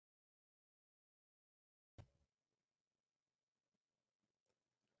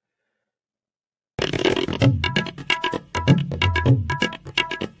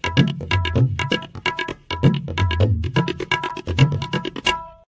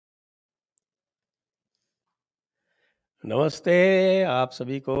नमस्ते आप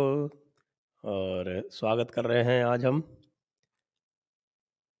सभी को और स्वागत कर रहे हैं आज हम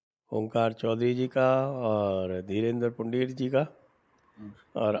ओमकार चौधरी जी का और धीरेन्द्र पुंडीर जी का।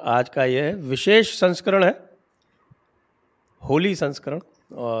 और आज का यह विशेष संस्करण है, होली संस्करण।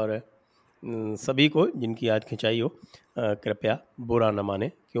 और सभी को जिनकी आज खिंचाई हो कृपया बुरा न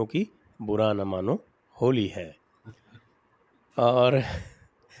माने, क्योंकि बुरा न मानो होली है। और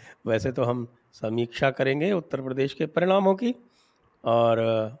वैसे तो हम समीक्षा करेंगे उत्तर प्रदेश के परिणामों की,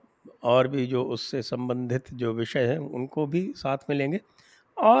 और भी जो उससे संबंधित जो विषय हैं उनको भी साथ में लेंगे,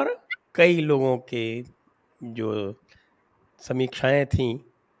 और कई लोगों के जो समीक्षाएं थीं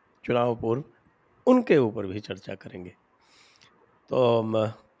चुनाव पूर्व उनके ऊपर भी चर्चा करेंगे। तो हम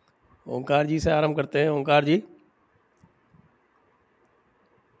ओंकार जी से आरंभ करते हैं। ओंकार जी,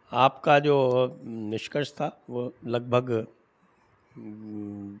 आपका जो निष्कर्ष था वो लगभग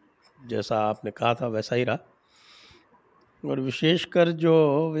जैसा आपने कहा था वैसा ही रहा, और विशेषकर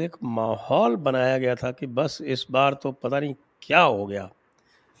जो एक माहौल बनाया गया था कि बस इस बार तो पता नहीं क्या हो गया,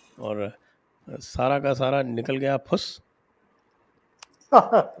 और सारा का सारा निकल गया फुस।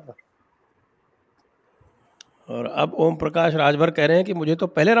 और अब ओम प्रकाश राजभर कह रहे हैं कि मुझे तो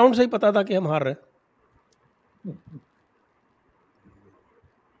पहले राउंड से ही पता था कि हम हार रहे हैं।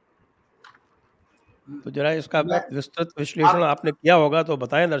 तो जरा इसका विस्तृत विश्लेषण आपने किया होगा तो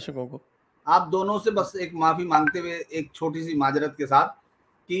बताएं दर्शकों को। आप दोनों से बस एक माफी मांगते हुए एक छोटी सी माजरत के साथ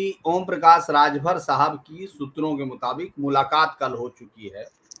कि ओम प्रकाश राजभर साहब की सूत्रों के मुताबिक मुलाकात कल हो चुकी है।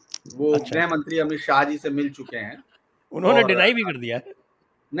 वो गृह मंत्री अमित शाह जी से मिल चुके हैं। उन्होंने डिनाई भी कर दिया है।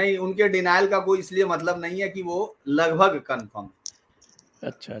 नहीं, उनके डिनाइल का कोई इसलिए मतलब नहीं है कि वो लगभग कंफर्म।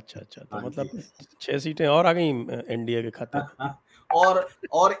 अच्छा अच्छा अच्छा, तो मतलब 6 सीटें और आ गई एनडीए के खाते में।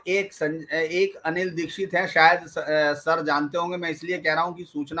 और एक अनिल दीक्षित है, शायद सर जानते होंगे, मैं इसलिए कह रहा हूं कि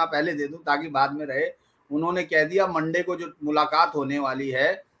सूचना पहले दे दूं ताकि बाद में रहे। उन्होंने कह दिया मंडे को जो मुलाकात होने वाली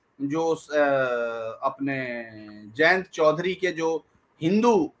है, जो अपने जयंत चौधरी के जो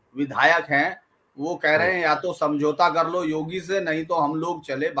हिंदू विधायक हैं, वो कह रहे हैं या तो समझौता कर लो योगी से, नहीं तो हम लोग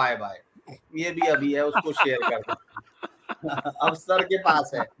चले बाय बाय। ये भी अभी है, उसको शेयर कर दो। अब सर के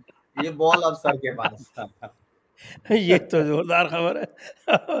पास है ये बॉल, अब सर के पास। ये तो जोरदार खबर है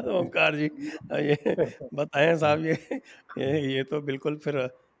ओमकार जी। ये बताएं साहब, ये तो बिल्कुल फिर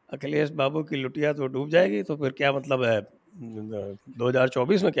अखिलेश बाबू की लुटिया तो डूब जाएगी। तो फिर क्या मतलब है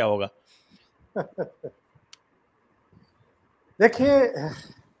 2024 में क्या होगा? देखिए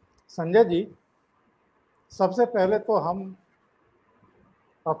संजय जी, सबसे पहले तो हम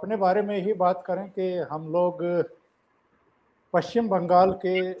अपने बारे में ही बात करें कि हम लोग पश्चिम बंगाल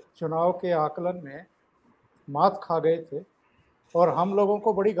के चुनाव के आकलन में मात खा गए थे और हम लोगों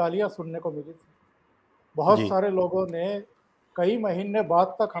को बड़ी गालियां सुनने को मिली थी। बहुत सारे लोगों ने कई महीने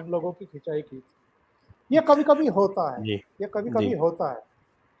बाद तक हम लोगों की खिंचाई की थी। ये कभी कभी होता है, ये कभी कभी होता है।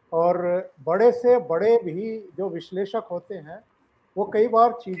 और बड़े से बड़े भी जो विश्लेषक होते हैं वो कई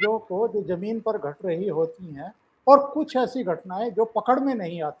बार चीज़ों को जो ज़मीन पर घट रही होती हैं और कुछ ऐसी घटनाएं जो पकड़ में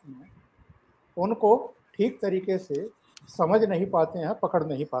नहीं आती हैं उनको ठीक तरीके से समझ नहीं पाते हैं, पकड़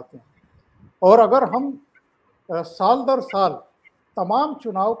नहीं पाते हैं। और अगर हम साल दर साल तमाम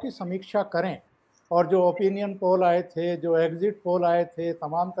चुनाव की समीक्षा करें और जो ओपिनियन पोल आए थे, जो एग्जिट पोल आए थे,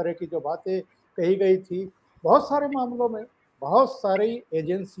 तमाम तरह की जो बातें कही गई थी, बहुत सारे मामलों में बहुत सारी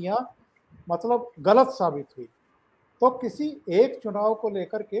एजेंसियां मतलब गलत साबित हुई। तो किसी एक चुनाव को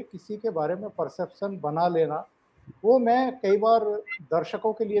लेकर के किसी के बारे में परसेप्शन बना लेना, वो मैं कई बार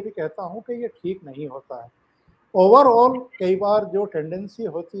दर्शकों के लिए भी कहता हूं कि ये ठीक नहीं होता है। ओवरऑल कई बार जो टेंडेंसी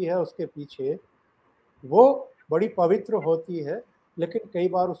होती है उसके पीछे वो बड़ी पवित्र होती है, लेकिन कई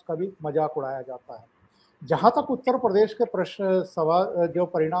बार उसका भी मजाक उड़ाया जाता है। जहाँ तक उत्तर प्रदेश के प्रश्न सवाल जो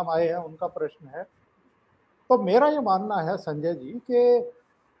परिणाम आए हैं उनका प्रश्न है, तो मेरा ये मानना है संजय जी कि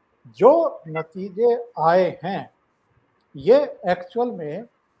जो नतीजे आए हैं ये एक्चुअल में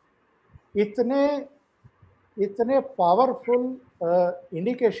इतने इतने पावरफुल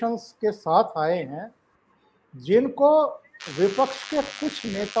इंडिकेशंस के साथ आए हैं जिनको विपक्ष के कुछ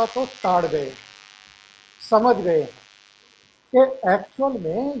नेता तो ताड़ गए, समझ गए कि एक्चुअल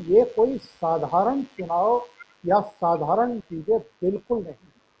में ये कोई साधारण चुनाव या साधारण चीजें बिल्कुल नहीं।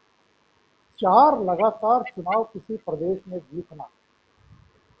 4 लगातार चुनाव किसी प्रदेश में जीतना,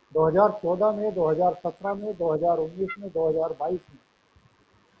 2014 में, 2017 में, 2019 में, 2022 में,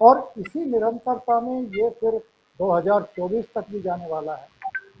 और इसी निरंतरता में ये फिर 2024 तक भी जाने वाला है।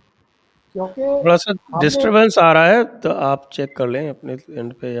 क्योंकि थोड़ा सा डिस्टरबेंस आ रहा है, तो आप चेक कर लें अपने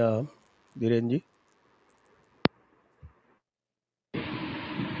एंड पे, या धीरेन्द्र जी।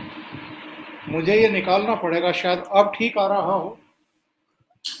 मुझे ये निकालना पड़ेगा, शायद अब ठीक आ रहा हो।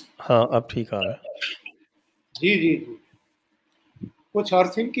 हाँ अब ठीक आ रहा है। जी जी जी। कुछ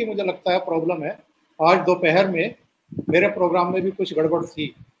अर्थिंग की मुझे लगता है प्रॉब्लम है। आज दोपहर में मेरे प्रोग्राम में भी कुछ गड़बड़ थी।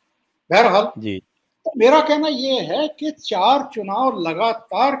 बहरहाल, जी तो मेरा कहना यह है कि 4 चुनाव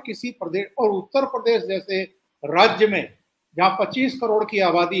लगातार किसी प्रदेश, और उत्तर प्रदेश जैसे राज्य में जहां 25 करोड़ की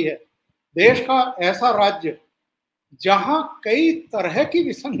आबादी है, देश का ऐसा राज्य जहां कई तरह की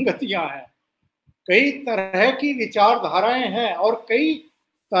विसंगतियां हैं, कई तरह की विचारधाराएं हैं और कई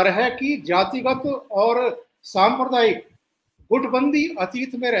तरह की जातिगत और सांप्रदायिक गुटबंदी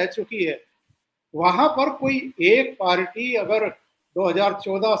अतीत में रह चुकी है, वहां पर कोई एक पार्टी अगर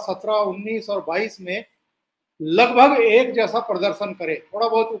 2014, 17, 19 और 22 में लगभग एक जैसा प्रदर्शन करे, थोड़ा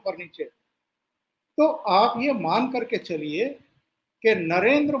बहुत ऊपर नीचे, तो आप ये मान करके चलिए कि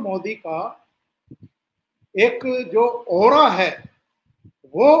नरेंद्र मोदी का एक जो ओरा है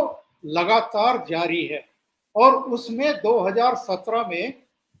वो लगातार जारी है। और उसमें 2017 में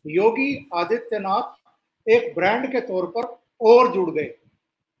योगी आदित्यनाथ एक ब्रांड के तौर पर और जुड़ गए।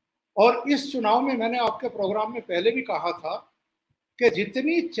 और इस चुनाव में मैंने आपके प्रोग्राम में पहले भी कहा था कि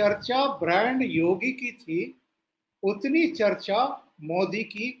जितनी चर्चा ब्रांड योगी की थी, उतनी चर्चा मोदी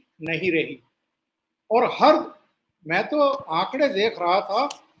की नहीं रही। और मैं तो आंकड़े देख रहा था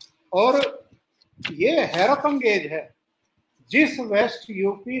और ये हैरत अंगेज है, जिस वेस्ट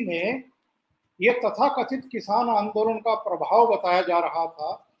यूपी में ये तथाकथित किसान आंदोलन का प्रभाव बताया जा रहा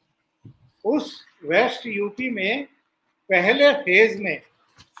था, उस वेस्ट यूपी में पहले फेज में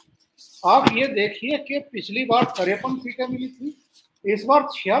आप ये देखिए कि पिछली बार 53 सीटें मिली थी, इस बार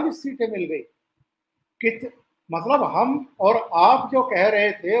 46 सीटें मिल गई। मतलब हम और आप जो कह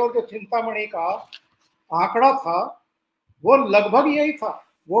रहे थे और जो चिंतामणि का आंकड़ा था वो लगभग यही था,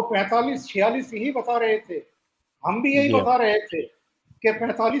 वो 45-46 ही बता रहे थे। हम भी यही बता रहे थे कि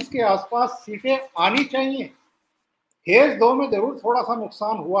 45 के आसपास सीटें आनी चाहिए। फेज 2 में जरूर थोड़ा सा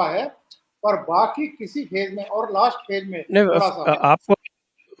नुकसान हुआ है, पर बाकी किसी फेज में और लास्ट फेज में थोड़ा सा आपको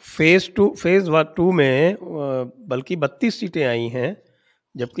फेज 2 में बल्कि 32 सीटें आई हैं,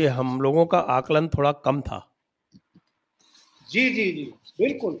 जबकि हम लोगों का आकलन थोड़ा कम था। जी जी जी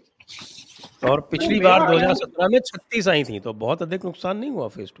बिल्कुल। और पिछली बार 2017 में 36 आई थी, तो बहुत अधिक नुकसान नहीं हुआ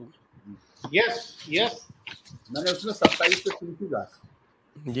फेज 2 में। यस यस, मैंने उसमें 27 से 30 का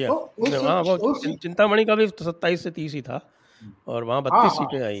जी हाँ, वो चिंतामणि का भी 27 से 30 ही था, और वहाँ 32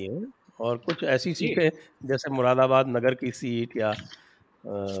 सीटें आई हैं। और कुछ ऐसी सीटें जैसे मुरादाबाद नगर की सीट या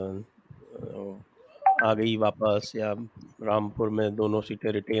आ गई वापस, या रामपुर में दोनों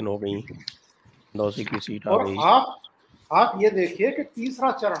सीटें रिटेन हो गई, दौसी की सीट आ गई। आप ये देखिए कि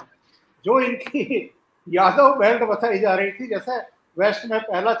तीसरा चरण जो इनकी यादव बेल्ट बताई जा रही थी, जैसे वेस्ट में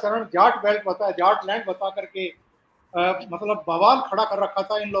पहला चरण जाट बेल्ट बताया, जाट लैंड बता करके मतलब बवाल खड़ा कर रखा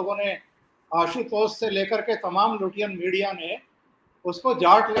था इन लोगों ने, आशुतोष से लेकर के तमाम लुटियन मीडिया ने उसको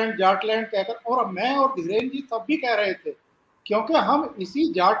जाट लैंड कहकर, और मैं और धीरेन्द्र जी तब भी कह रहे थे, क्योंकि हम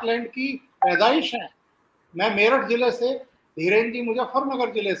इसी जाट लैंड की पैदाइश हैं। मैं मेरठ जिले से, धीरेन्द्र जी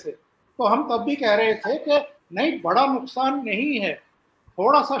मुजफ्फरनगर जिले से, तो हम तब भी कह रहे थे कि नहीं, बड़ा नुकसान नहीं है,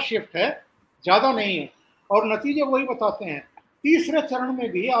 थोड़ा सा शिफ्ट है, ज्यादा नहीं है। और नतीजे वही बताते हैं। तीसरे चरण में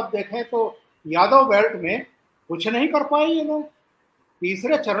भी आप देखें तो यादव बेल्ट में कुछ नहीं कर पाए ये लोग।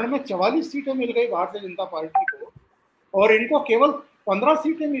 तीसरे चरण में 44 सीटें मिल गई भारतीय जनता पार्टी को, और इनको केवल 15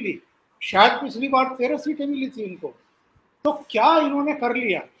 सीटें मिली। शायद पिछली बार 13 सीटें मिली थी इनको। तो क्या इन्होंने कर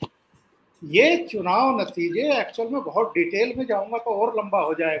लिया? ये चुनाव नतीजे एक्चुअल में बहुत डिटेल में जाऊंगा तो और लंबा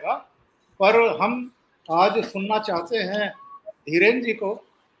हो जाएगा, पर हम आज सुनना चाहते हैं धीरेन्द्र जी को,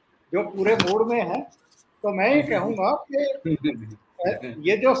 जो पूरे मूड में है। तो मैं ये कहूंगा कि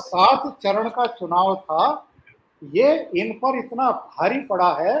ये जो 7 चरण का चुनाव था, ये इन पर इतना भारी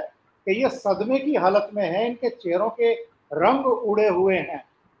पड़ा है कि ये सदमे की हालत में है, इनके चेहरों के रंग उड़े हुए हैं।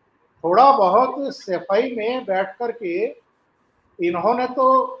 थोड़ा बहुत सफाई में बैठ कर के इन्होंने तो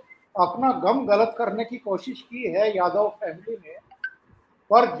अपना गम गलत करने की कोशिश की है यादव फैमिली ने,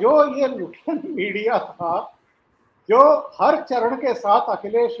 पर जो ये लुटियन मीडिया था, जो हर चरण के साथ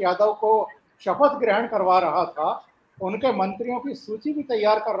अखिलेश यादव को शपथ ग्रहण करवा रहा था, उनके मंत्रियों की सूची भी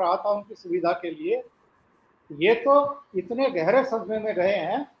तैयार कर रहा था उनकी सुविधा के लिए, ये तो इतने गहरे सदमे में गए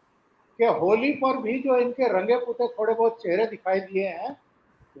हैं कि होली पर भी जो इनके रंगे पुते थोड़े बहुत चेहरे दिखाई दिए हैं,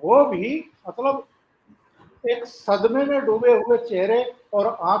 वो भी मतलब एक सदमे में डूबे हुए चेहरे और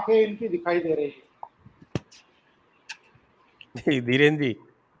आंखें इनकी दिखाई दे रही है। धीरेन्द्र जी,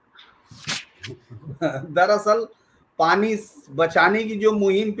 दरअसल पानी बचाने की जो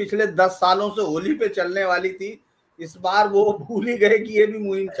मुहिम पिछले 10 सालों से होली पे चलने वाली थी, इस बार वो भूल ही गए कि ये भी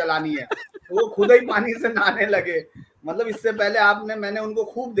मुहिम चलानी है, तो वो खुद ही पानी से नहाने लगे। मतलब इससे पहले मैंने उनको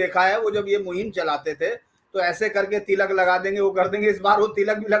खूब देखा है, वो जब ये मुहिम चलाते थे तो ऐसे करके तिलक लगा देंगे, वो कर देंगे। इस बार वो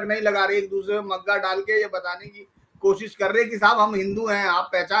तिलक विलक नहीं लगा रहे, एक दूसरे में मग्गा डाल के ये बताने की कोशिश कर रहे कि साहब हम हिंदू हैं, आप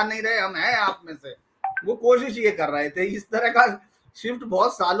पहचान नहीं रहे, हम हैं आप में से, वो कोशिश ये कर रहे थे। इस तरह का शिफ्ट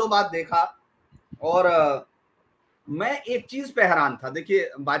बहुत सालों बाद देखा। और मैं एक चीज पे हैरान था, देखिए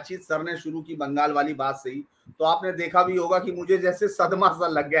बातचीत सर ने शुरू की बंगाल वाली बात से ही, तो आपने देखा भी होगा कि मुझे जैसे सदमा सा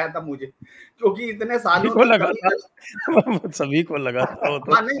लग गया था मुझे, क्योंकि इतने सालों को तक लगा कभी था सभी को लगा था वो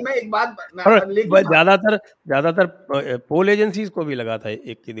तो। हाँ नहीं, मैं एक बात और लेकिन ज्यादातर पोल एजेंसीज को भी लगा था,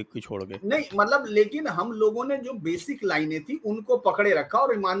 एक की दिक्की छोड़ के। नहीं मतलब, लेकिन हम लोगों ने जो बेसिक लाइनें थी उनको पकड़े रखा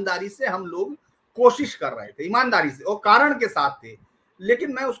और ईमानदारी से हम लोग कोशिश कर रहे थे, ईमानदारी से और कारण के साथ थे।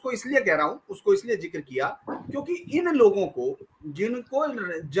 लेकिन मैं उसको इसलिए कह रहा हूं, उसको इसलिए जिक्र किया क्योंकि इन लोगों को, जिनको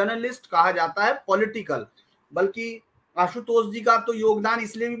जर्नलिस्ट कहा जाता है पॉलिटिकल, बल्कि आशुतोष जी का तो योगदान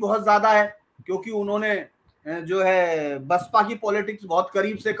इसलिए भी बहुत ज्यादा है क्योंकि उन्होंने जो है बसपा की पॉलिटिक्स बहुत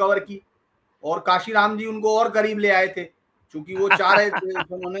करीब से कवर की, और काशीराम जी उनको और करीब ले आए थे, क्योंकि वो चाह रहे थे,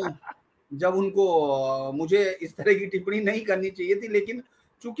 उन्होंने जब उनको मुझे इस तरह की टिप्पणी नहीं करनी चाहिए थी, लेकिन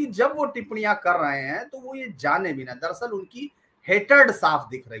चूंकि जब वो टिप्पणियां कर रहे हैं तो वो ये जाने बिना, दरअसल उनकी हेटर्ड साफ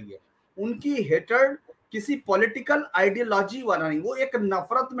दिख रही है, उनकी हेटर्ड किसी पॉलिटिकल आइडियोलॉजी वाला नहीं, वो एक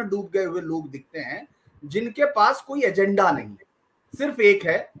नफरत में डूब गए हुए लोग दिखते हैं जिनके पास कोई एजेंडा नहीं है, सिर्फ एक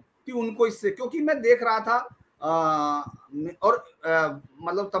है कि उनको इससे, क्योंकि मैं देख रहा था और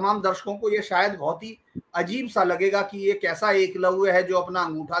मतलब तमाम दर्शकों को ये शायद बहुत ही अजीब सा लगेगा कि ये कैसा एकलव्य है जो अपना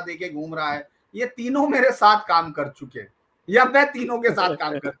अंगूठा देके घूम रहा है। ये तीनों मेरे साथ काम कर चुके हैं, या मैं तीनों के साथ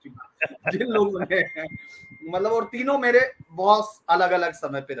काम कर चुका, जिन लोगों ने मतलब, और तीनों मेरे बॉस अलग अलग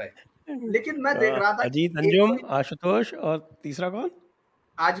समय पे रहे। लेकिन मैं देख रहा था अजीत अंजुम, आशुतोष और तीसरा कौन,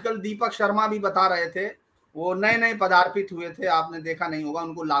 आजकल दीपक शर्मा भी बता रहे थे, वो नए नए पदार्पित हुए थे, आपने देखा नहीं होगा,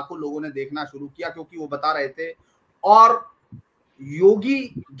 उनको लाखों लोगों ने देखना शुरू किया क्योंकि वो बता रहे थे। और योगी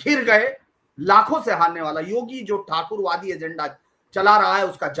घिर गए, लाखों से हारने वाला योगी जो ठाकुरवादी एजेंडा चला रहा है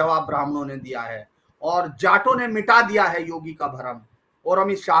उसका जवाब ब्राह्मणों ने दिया है, और जाटों ने मिटा दिया है योगी का भरम, और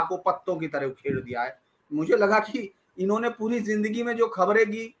अमित शाह को पत्तों की तरह उखेड़ दिया है। मुझे लगा कि इन्होंने पूरी जिंदगी में जो खबरें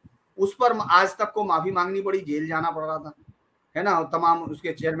की उस पर आज तक को माफी मांगनी पड़ी, जेल जाना पड़ रहा था, है ना, तमाम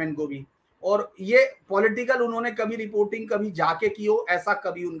उसके चेयरमैन को भी। और ये पॉलिटिकल उन्होंने कभी रिपोर्टिंग कभी जाके की हो, ऐसा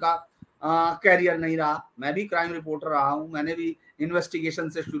कभी उनका कैरियर नहीं रहा। मैं भी क्राइम रिपोर्टर रहा हूं, मैंने भी इन्वेस्टिगेशन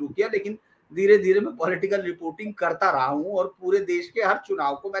से शुरू किया, लेकिन धीरे धीरे मैं पॉलिटिकल रिपोर्टिंग करता रहा हूं और पूरे देश के हर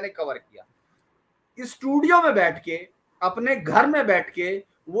चुनाव को मैंने कवर किया। स्टूडियो में बैठ के, अपने घर में बैठ के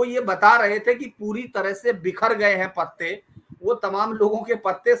वो ये बता रहे थे कि पूरी तरह से बिखर गए हैं पत्ते, वो तमाम लोगों के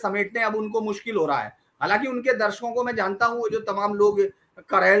पत्ते समेटने अब उनको मुश्किल हो रहा है। हालांकि उनके दर्शकों को मैं जानता हूं, वो जो तमाम लोग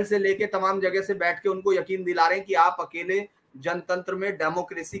करेल से लेके तमाम जगह से बैठ के उनको यकीन दिला रहे हैं कि आप अकेले जनतंत्र में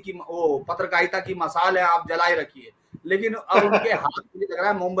डेमोक्रेसी की, वो पत्रकारिता की मसाल है, आप जलाए रखिए, लेकिन अब उनके हाथ मुझे लग रहा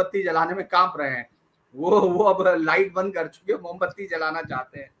है मोमबत्ती जलाने में कांप रहे हैं। वो अब लाइट बंद कर चुके, मोमबत्ती जलाना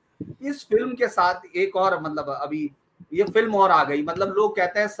चाहते हैं। इस फिल्म के साथ एक और, मतलब अभी ये फिल्म और आ गई, मतलब लोग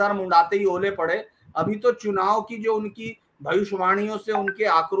कहते हैं सर मुंडाते ही ओले पड़े। अभी तो चुनाव की जो उनकी भविष्यवाणियों से उनके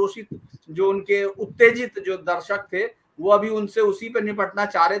आक्रोशित, जो उनके उत्तेजित जो दर्शक थे, वो अभी उनसे उसी पे निपटना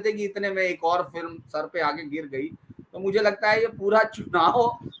चाह रहे थे कि इतने में एक और फिल्म सर पे आगे गिर गई। तो मुझे लगता है ये पूरा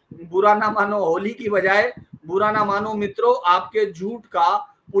चुनाव, बुरा ना मानो होली की बजाय बुरा ना मानो मित्रों, आपके झूठ का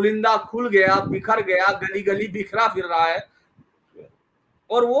पुलिंदा खुल गया, बिखर गया, गली गली बिखरा फिर रहा है।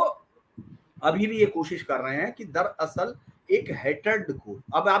 और वो अभी भी ये कोशिश कर रहे हैं कि दरअसल एक हेटेड को,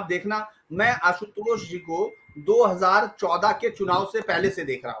 अब आप देखना, मैं आशुतोष जी को 2014 के चुनाव से पहले से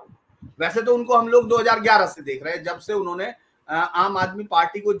देख रहा हूं। वैसे तो उनको हम लोग 2011 से देख रहे हैं, जब से उन्होंने आम आदमी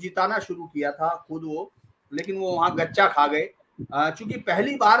पार्टी को जिताना शुरू किया था खुद वो, लेकिन वो वहां गच्चा खा गए, चूंकि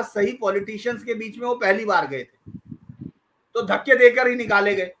पहली बार सही पॉलिटिशियंस के बीच में वो पहली बार गए थे, तो धक्के देकर ही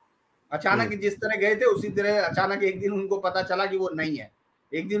निकाले गए। अचानक जिस तरह गए थे उसी तरह अचानक एक दिन उनको पता चला कि वो नहीं है,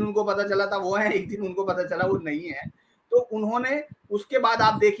 एक दिन उनको पता चला था वो है, एक दिन उनको पता चला वो नहीं है। तो उन्होंने उसके बाद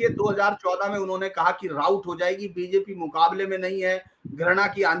आप देखिए 2014 में उन्होंने कहा कि राउट हो जाएगी बीजेपी, मुकाबले में नहीं है, घृणा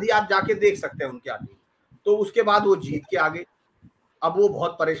की आंधी, आप जाके देख सकते हैं उनके आगे। तो उसके बाद वो जीत के आगे, अब वो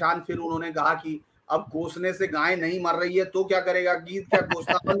बहुत परेशान, फिर उन्होंने कहा कि अब कोसने से गाय नहीं मर रही है तो क्या करेगा, गीत क्या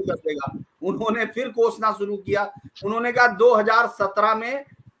कोसना बंद कर देगा। उन्होंने फिर कोसना शुरू किया। उन्होंने कहा 2017 में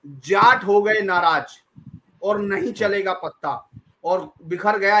जाट हो गए नाराज और नहीं चलेगा पत्ता, और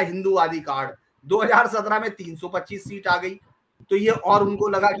बिखर गया हिंदूवादी कार्ड। 2017 में 325 सीट आ गई, तो ये और उनको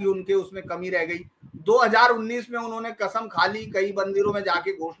लगा कि उनके उसमें कमी रह गई। 2019 में उन्होंने कसम खा ली, कई मंदिरों में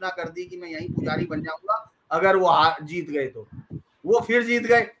जाके घोषणा कर दी कि मैं यहीं पुजारी बन जाऊंगा अगर वो जीत गए तो। वो फिर जीत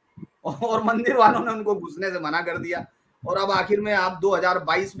गए और मंदिर वालों ने उनको घुसने से मना कर दिया। और अब आखिर में आप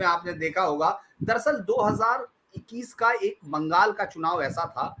 2022 में आपने देखा होगा, दरअसल 2021 का एक बंगाल का चुनाव ऐसा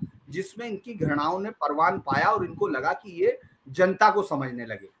था जिसमें इनकी घृणाओं ने परवान पाया और इनको लगा कि ये जनता को समझने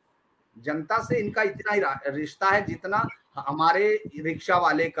लगे। जनता से इनका इतना ही रिश्ता है जितना हमारे रिक्शा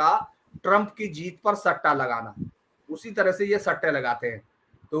वाले का ट्रंप की जीत पर सट्टा लगाना, उसी तरह से ये सट्टे लगाते हैं।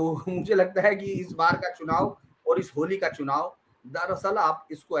 तो मुझे लगता है कि इस बार का चुनाव और इस होली का चुनाव दरअसल आप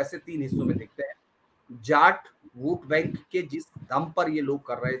इसको ऐसे 3 हिस्सों में देखते हैं। जाट वोट बैंक के जिस दम पर ये लोग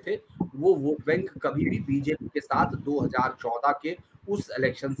कर रहे थे, वो वोट बैंक कभी भी बीजेपी के साथ 2014 के उस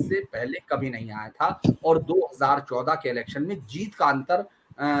इलेक्शन से पहले कभी नहीं आया था। और 2014 के इलेक्शन में जीत का अंतर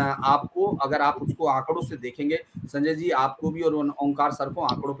आपको, अगर आप उसको आंकड़ों से देखेंगे, संजय जी आपको भी और ओंकार सर को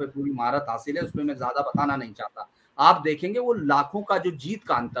आंकड़ों पे पूरी महारत हासिल है, उसमें मैं ज्यादा बताना नहीं चाहता। आप देखेंगे वो लाखों का जो जीत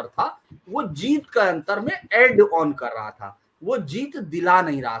का अंतर था, वो जीत का अंतर में एड ऑन कर रहा था, वो जीत दिला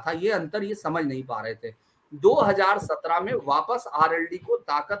नहीं रहा था। ये अंतर ये समझ नहीं पा रहे थे। 2017 में वापस आरएलडी को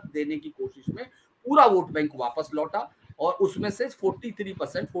ताकत देने की कोशिश में पूरा वोट बैंक वापस लौटा और उसमें से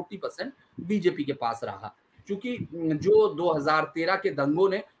 40% बीजेपी के पास रहा। क्योंकि जो 2013 के दंगों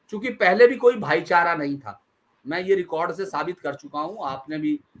ने, चूंकि पहले भी कोई भाईचारा नहीं था, मैं ये रिकॉर्ड से साबित कर चुका हूं, आपने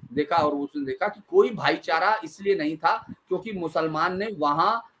भी देखा और उसने देखा कि कोई भाईचारा इसलिए नहीं था क्योंकि मुसलमान ने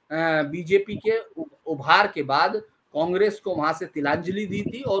वहां बीजेपी के उभार के बाद कांग्रेस को वहां से तिलांजलि दी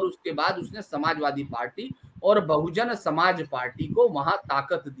थी और उसके बाद उसने समाजवादी पार्टी और बहुजन समाज पार्टी को वहां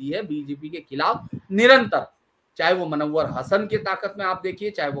ताकत दी है बीजेपी के खिलाफ निरंतर। चाहे वो मनव्वर हसन की ताकत में आप देखिए,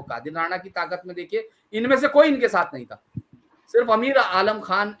 चाहे वो कादिर राणा की ताकत में देखिए, इनमें से कोई इनके साथ नहीं था। सिर्फ अमीर आलम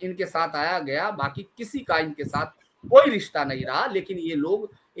खान इनके साथ आया गया, बाकी किसी का इनके साथ कोई रिश्ता नहीं रहा। लेकिन ये लोग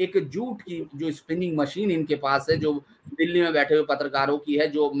एक झूठ की जो स्पिनिंग मशीन इनके पास है, जो दिल्ली में बैठे हुए पत्रकारों की है,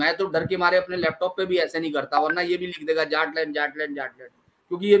 जो मैं तो डर के मारे अपने लैपटॉप पे भी ऐसे नहीं करता, वरना ये भी लिख देगा जाटलैंड जाटलैंड जाटलैंड,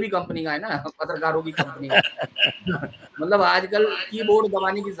 क्योंकि ये भी कंपनी का है ना, पत्रकारों की कंपनी का। मतलब आजकल कीबोर्ड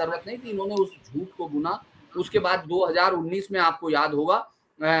दबाने की जरूरत नहीं थी, इन्होंने उस झूठ को बुना। उसके बाद 2019 में आपको याद होगा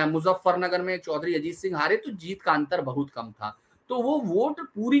मुजफ्फरनगर में चौधरी अजीत सिंह हारे तो जीत का अंतर बहुत कम था। तो वो वोट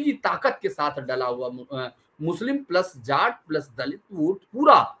पूरी की ताकत के साथ डला हुआ मुस्लिम प्लस जाट प्लस दलित वोट,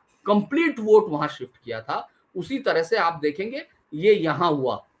 पूरा कंप्लीट वोट वहां शिफ्ट किया था। उसी तरह से आप देखेंगे ये यहां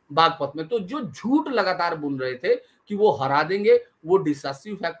हुआ बागपत में। तो जो झूठ लगातार बुन रहे थे कि वो हरा देंगे, वो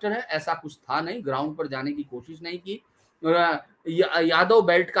डिसेसिव फैक्टर है, ऐसा कुछ था नहीं। ग्राउंड पर जाने की कोशिश नहीं की। यादव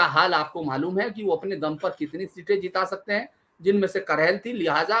बेल्ट का हाल आपको मालूम है कि वो अपने दम पर कितनी सीटें जिता सकते हैं, जिनमें से करेल थी।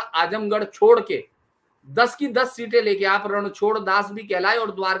 लिहाजा आजमगढ़ छोड़ के 10 की 10 सीटें लेके आप रणछोड़ दास भी कहलाए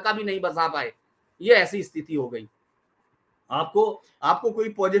और द्वारका भी नहीं बसा पाए, ये ऐसी स्थिति हो गई। आपको कोई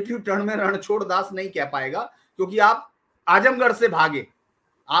पॉजिटिव टर्न में रणछोड़ दास नहीं कह पाएगा, क्योंकि आप आजमगढ़ से भागे।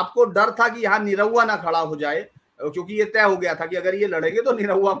 आपको डर था कि यहाँ निरहुआ ना खड़ा हो जाए, क्योंकि ये तय हो गया था कि अगर ये लड़ेंगे तो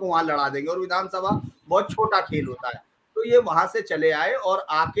निरहुआ को वहां लड़ा देंगे, और विधानसभा बहुत छोटा खेल होता है। तो ये वहां से चले आए और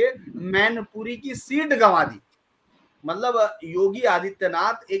आके मैनपुरी की सीट गंवा दी। मतलब योगी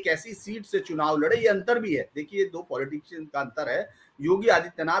आदित्यनाथ एक ऐसी सीट से चुनाव लड़े, ये अंतर भी है, देखिए दो पॉलिटिशियन का अंतर है। योगी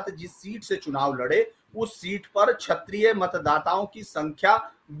आदित्यनाथ जिस सीट से चुनाव लड़े, उस सीट पर क्षत्रिय मतदाताओं की संख्या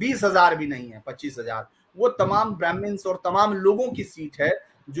 20,000 भी नहीं है, 25,000। वो तमाम ब्राह्मण्स और तमाम लोगों की सीट है,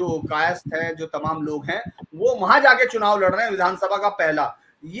 जो कायस्थ है, जो तमाम लोग हैं, वो वहां जाके चुनाव लड़ रहे हैं। विधानसभा का पहला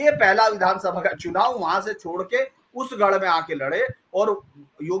विधानसभा का चुनाव वहां से छोड़ के उस गढ़ में आके लड़े, और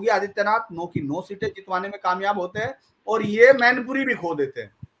योगी आदित्यनाथ 9 की 9 सीटें जितवाने में कामयाब होते हैं, और ये मैनपुरी भी खो देते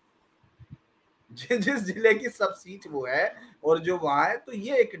हैं, जिस जिले की सब सीट वो है और जो वहां है। तो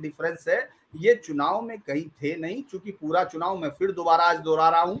ये एक डिफरेंस है, ये चुनाव में कहीं थे नहीं। चूंकि पूरा चुनाव, मैं फिर दोबारा आज दोहरा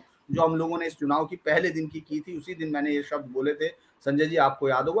रहा हूं, जो हम लोगों ने इस चुनाव की पहले दिन की थी, उसी दिन मैंने ये शब्द बोले थे। संजय जी आपको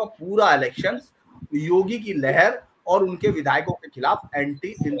याद होगा, पूरा इलेक्शन योगी की लहर और उनके विधायकों के खिलाफ एंटी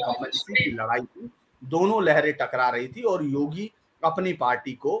इनकम्बेंसी की लड़ाई थी। दोनों लहरें टकरा रही थी और योगी अपनी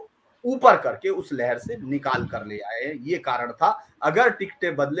पार्टी को ऊपर करके उस लहर से निकाल कर ले आए, ये कारण था। अगर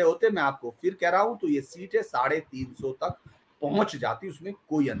टिकटें बदले होते, मैं आपको फिर कह रहा हूं, तो ये सीटें 350 तक पहुंच जाती, उसमें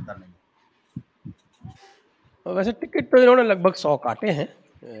कोई अंतर नहीं। वैसे टिकट तो इन्होंने लगभग 100 काटे हैं,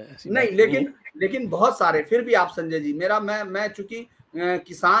 नहीं, लेकिन बहुत सारे फिर भी आप संजय जी, मैं चूंकि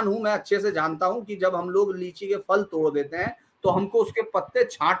किसान हूं, मैं अच्छे से जानता हूं कि जब हम लोग लीची के फल तोड़ देते हैं तो हमको उसके पत्ते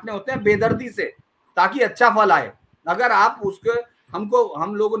छांटने होते हैं बेदर्दी से, ताकि अच्छा फल आए। अगर आप उसके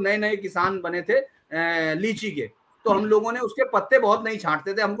हम लोग नए किसान बने थे लीची के, तो हम लोगों ने उसके पत्ते बहुत नहीं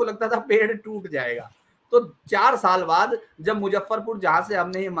छांटते थे, हमको लगता था पेड़ टूट जाएगा। तो 4 साल बाद जब मुजफ्फरपुर, जहां से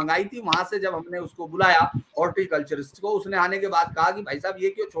हमने ये मंगाई थी, वहां से जब हमने उसको बुलाया हॉर्टिकल्चरिस्ट को, उसने आने के बाद कहा कि भाई साहब ये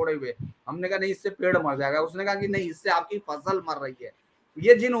क्यों छोड़े हुए? हमने कहा नहीं, इससे पेड़ मर जाएगा। उसने कहा कि नहीं, इससे आपकी फसल मर रही है।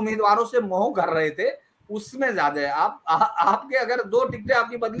 ये जिन उम्मीदवारों से मोह कर रहे थे उसमें ज्यादा है। आपके अगर 2 टिकटें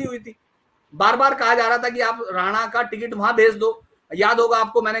आपकी बदली हुई थी, बार बार कहा जा रहा था कि आप राणा का टिकट वहां भेज दो। याद होगा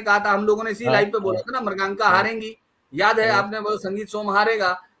आपको, मैंने कहा था, हम लोगों ने इसी लाइव पे बोला था ना, मृगांका हारेंगी, याद है आपने, वो संगीत सोम हारेगा,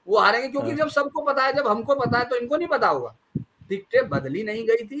 वो हारेंगे, क्योंकि जब सबको पता है, जब हमको पता है तो इनको नहीं पता होगा। टिकटें बदली नहीं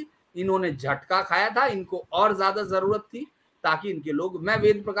गई थी, इन्होंने झटका खाया था, इनको और ज्यादा जरूरत थी ताकि इनके लोग, मैं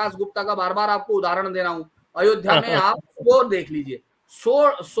वेद प्रकाश गुप्ता का बार बार आपको उदाहरण दे रहा हूं, अयोध्या में आप स्कोर देख लीजिए,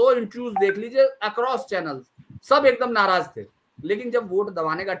 100 इंटरव्यूज देख लीजिए अक्रॉस चैनल, सब एकदम नाराज थे। लेकिन जब वोट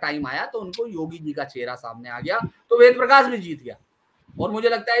दबाने का टाइम आया तो उनको योगी जी का चेहरा सामने आ गया, तो वेद प्रकाश भी जीत गया। और मुझे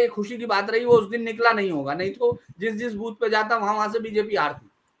लगता है ये खुशी की बात रही, वो उस दिन निकला नहीं होगा, नहीं तो जिस जिस बूथ पे जाता वहां से बीजेपी हारती।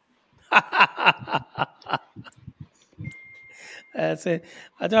 ऐसे।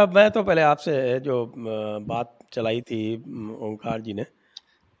 अच्छा, मैं तो पहले आपसे जो बात चलाई थी ओंकार जी ने,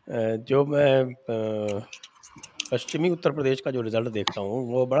 जो मैं पश्चिमी उत्तर प्रदेश का जो रिजल्ट देखता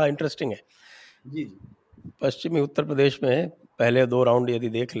हूँ वो बड़ा इंटरेस्टिंग है। जी जी। पश्चिमी उत्तर प्रदेश में पहले 2 राउंड यदि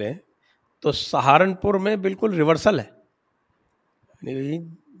देख लें तो सहारनपुर में बिल्कुल रिवर्सल है, यानी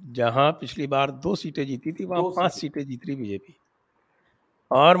जहाँ पिछली बार 2 सीटें जीती थी वहाँ 5 सीटें जीत रही बीजेपी।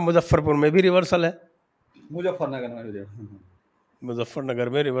 और मुजफ्फरपुर में भी रिवर्सल है। मुजफ्फरनगर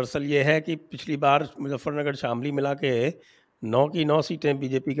में रिवर्सल ये है कि पिछली बार मुजफ्फरनगर शामली मिला के 9 की 9 सीटें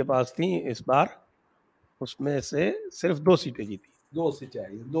बीजेपी के पास थी, इस बार उसमें से सिर्फ 2 सीटें जीती। 2 सीटें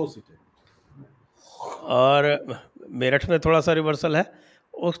आई, 2 सीटें। और मेरठ में थोड़ा सा रिवर्सल है,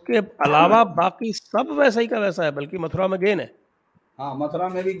 उसके अलावा बाकी सब वैसा ही का वैसा है, बल्कि मथुरा में गेन है। हाँ, मथुरा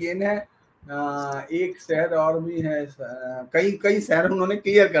में भी गेन है, एक शहर और भी है, कई शहर उन्होंने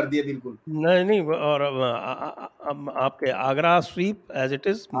क्लियर कर दिए बिल्कुल। नहीं, और आपके Agra SVEEP as it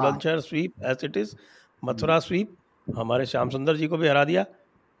is, Bulandshahr SVEEP as it is, Mathura SVEEP, हमारे श्याम सुंदर जी को भी हरा दिया।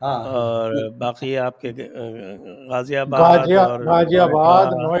 और बाकी आपके गाजियाबाद,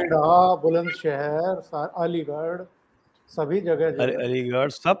 नोएडा, बुलंदशहर, अलीगढ़, सभी जगह अलीगढ़,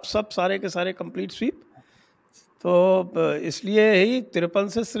 सब सारे के सारे कंप्लीट स्वीप। तो इसलिए ही 53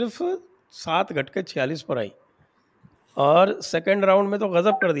 से सिर्फ 7 घट के 46 पर आई। और सेकंड राउंड में तो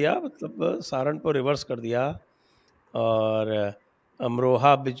गजब कर दिया, मतलब सहारनपुर रिवर्स कर दिया, और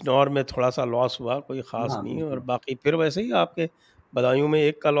अमरोहा बिजनौर में थोड़ा सा लॉस हुआ, कोई ख़ास नहीं। और बाकी फिर वैसे ही आपके बदायूं में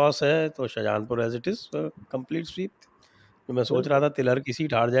 1 का लॉस है, तो Shahjahanpur as it is complete sweep. जो मैं सोच रहा था तिलहर की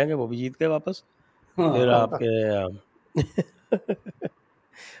सीट हार जाएंगे, वो भी जीत गए वापस। फिर आपके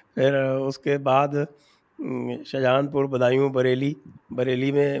फिर उसके बाद शाहजहानपुर, बदायूं,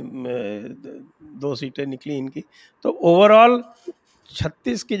 बरेली में 2 सीटें निकली इनकी। तो ओवरऑल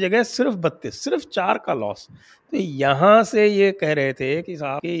 36 की जगह सिर्फ 32, सिर्फ 4 का लॉस। तो यहाँ से ये कह रहे थे कि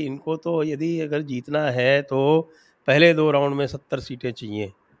साहब कि इनको तो यदि अगर जीतना है तो पहले 2 राउंड में 70 सीटें चाहिए।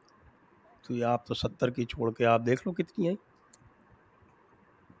 तो आप तो 70 की छोड़ के आप देख लो कितनी आई।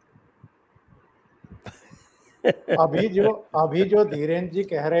 अभी जो धीरेन्द्र जी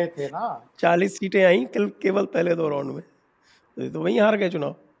कह रहे थे ना, 40 सीटें आई केवल पहले 2 राउंड में, तो वहीं हार गए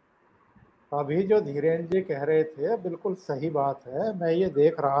चुनाव। अभी जो धीरेन्द्र जी कह रहे थे बिल्कुल सही बात है। मैं ये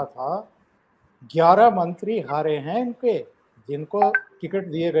देख रहा था, 11 मंत्री हारे हैं इनके, जिनको टिकट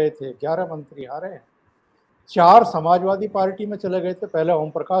दिए गए थे 11 मंत्री हारे हैं। 4 समाजवादी पार्टी में चले गए थे, पहले ओम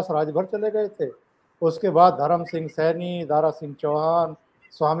प्रकाश राजभर चले गए थे, उसके बाद धर्म सिंह सैनी, दारा सिंह चौहान,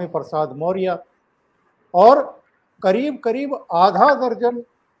 स्वामी प्रसाद मौर्य, और करीब करीब आधा दर्जन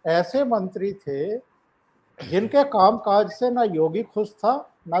ऐसे मंत्री थे जिनके कामकाज से ना योगी खुश था,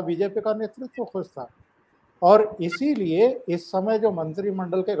 ना बीजेपी का नेतृत्व खुश था। और इसीलिए इस समय जो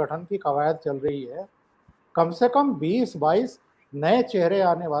मंत्रिमंडल के गठन की कवायद चल रही है, कम से कम 20-22 नए चेहरे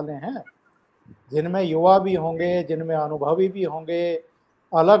आने वाले हैं, जिनमें युवा भी होंगे, जिनमें अनुभवी भी होंगे,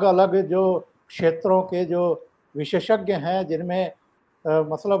 अलग अलग जो क्षेत्रों के जो विशेषज्ञ हैं, जिनमें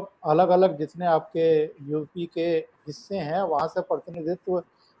मतलब अलग अलग जितने आपके यूपी के हिस्से हैं वहाँ से प्रतिनिधित्व,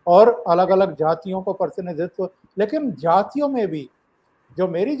 और अलग अलग जातियों को प्रतिनिधित्व। लेकिन जातियों में भी जो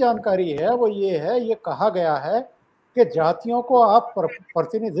मेरी जानकारी है वो ये है, ये कहा गया है कि जातियों को आप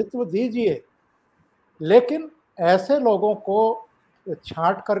प्रतिनिधित्व दीजिए, लेकिन ऐसे लोगों को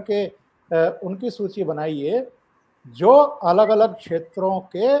छांट करके उनकी सूची बनाइए जो अलग अलग क्षेत्रों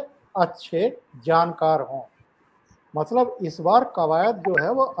के अच्छे जानकार हों। मतलब इस बार कवायद जो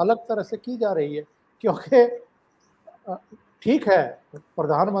है वो अलग तरह से की जा रही है, क्योंकि ठीक है,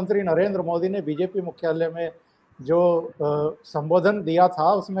 प्रधानमंत्री नरेंद्र मोदी ने बीजेपी मुख्यालय में जो संबोधन दिया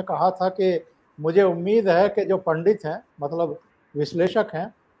था उसमें कहा था कि मुझे उम्मीद है कि जो पंडित हैं, मतलब विश्लेषक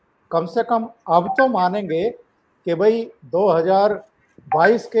हैं, कम से कम अब तो मानेंगे कि भाई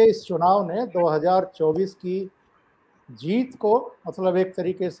 2022 के इस चुनाव ने 2024 की जीत को मतलब एक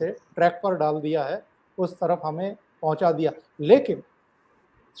तरीके से ट्रैक पर डाल दिया है, उस तरफ हमें पहुंचा दिया। लेकिन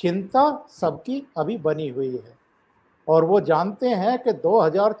चिंता सबकी अभी बनी हुई है, और वो जानते हैं कि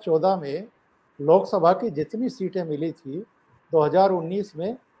 2014 में लोकसभा की जितनी सीटें मिली थी 2019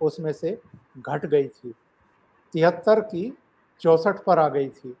 में उसमें से घट गई थी, 73 की 64 पर आ गई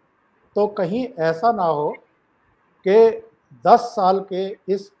थी। तो कहीं ऐसा ना हो कि 10 साल के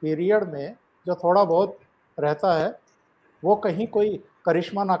इस पीरियड में जो थोड़ा बहुत रहता है वो कहीं कोई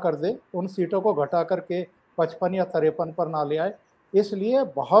करिश्मा ना कर दे, उन सीटों को घटा करके 55 या 53 पर ना ले आए। इसलिए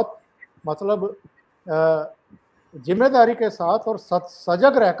बहुत मतलब जिम्मेदारी के साथ और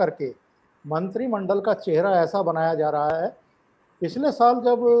सजग रह करके मंत्रिमंडल का चेहरा ऐसा बनाया जा रहा है। पिछले साल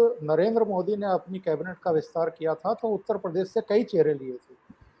जब नरेंद्र मोदी ने अपनी कैबिनेट का विस्तार किया था तो उत्तर प्रदेश से कई चेहरे लिए थे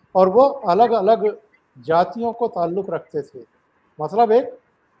और वो अलग अलग जातियों को ताल्लुक रखते थे। मतलब एक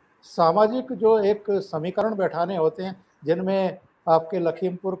सामाजिक जो एक समीकरण बैठाने होते हैं, जिनमें आपके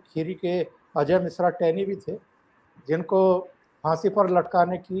लखीमपुर खीरी के अजय मिश्रा टैनी भी थे, जिनको फांसी पर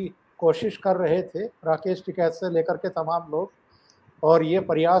लटकाने की कोशिश कर रहे थे, राकेश टिकैत से लेकर के तमाम लोग, और ये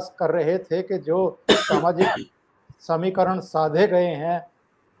प्रयास कर रहे थे कि जो सामाजिक समीकरण साधे गए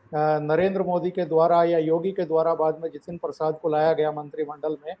हैं नरेंद्र मोदी के द्वारा या योगी के द्वारा, बाद में जितिन प्रसाद को लाया गया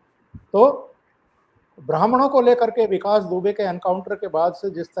मंत्रिमंडल में, तो ब्राह्मणों को लेकर के विकास दुबे के एनकाउंटर के बाद से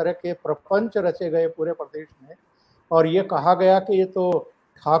जिस तरह के प्रपंच रचे गए पूरे प्रदेश में, और ये कहा गया कि ये तो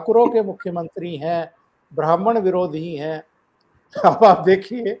ठाकुरों के मुख्यमंत्री हैं, ब्राह्मण विरोधी हैं। अब आप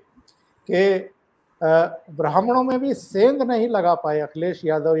देखिए कि ब्राह्मणों में भी सेंध नहीं लगा पाए अखिलेश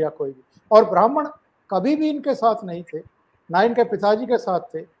यादव या कोई भी, और ब्राह्मण कभी भी इनके साथ नहीं थे, ना इनके पिताजी के साथ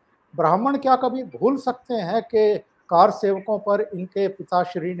थे। ब्राह्मण क्या कभी भूल सकते हैं कि कार सेवकों पर इनके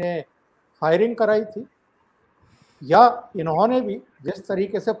पिताश्री ने फायरिंग कराई थी? या इन्होंने भी जिस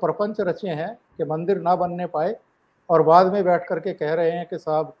तरीके से प्रपंच रचे हैं कि मंदिर ना बनने पाए, और बाद में बैठ करके कह रहे हैं कि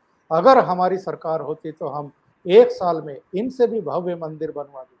साहब अगर हमारी सरकार होती तो हम 1 साल में इनसे भी भव्य मंदिर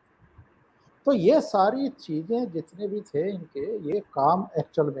बनवा देते। तो ये सारी चीज़ें जितने भी थे इनके, ये काम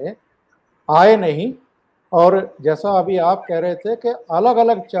एक्चुअल में आए नहीं। और जैसा अभी आप कह रहे थे कि अलग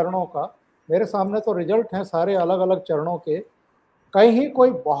अलग चरणों का, मेरे सामने तो रिजल्ट हैं सारे अलग अलग चरणों के, कहीं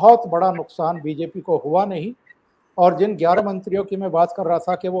कोई बहुत बड़ा नुकसान बीजेपी को हुआ नहीं। और जिन 11 मंत्रियों की मैं बात कर रहा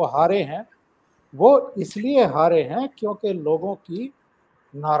था कि वो हारे हैं, वो इसलिए हारे हैं क्योंकि लोगों की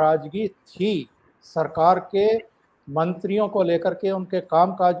नाराजगी थी सरकार के मंत्रियों को लेकर के, उनके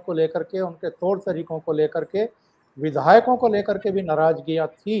कामकाज को लेकर के, उनके तौर तरीकों को लेकर के, विधायकों को लेकर के भी नाराजगियां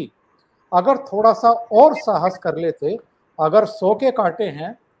थी। अगर थोड़ा सा और साहस कर लेते, अगर 100 के कांटे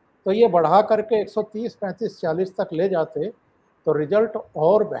हैं तो ये बढ़ा करके 130, 35, 40 तक ले जाते तो रिजल्ट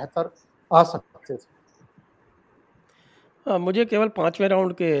और बेहतर आ सकते थे। हाँ, मुझे केवल 5वें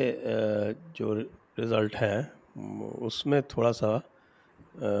राउंड के जो रिज़ल्ट हैं उसमें थोड़ा सा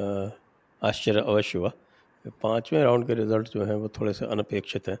आश्चर्य अवश्य हुआ। 5वें राउंड के रिज़ल्ट जो हैं वो थोड़े से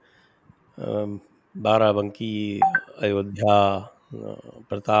अनपेक्षित हैं। बाराबंकी, अयोध्या,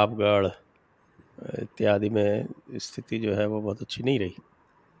 प्रतापगढ़ इत्यादि में स्थिति जो है वो बहुत अच्छी नहीं रही।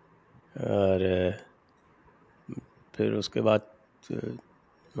 और फिर उसके बाद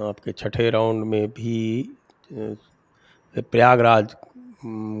आपके 6ठे राउंड में भी प्रयागराज,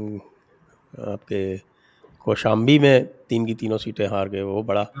 आपके कौशाम्बी में 3 की तीनों सीटें हार गए, वो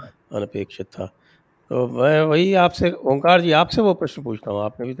बड़ा अनपेक्षित था। तो मैं वही आपसे, ओंकार जी, आपसे वो प्रश्न पूछता हूँ,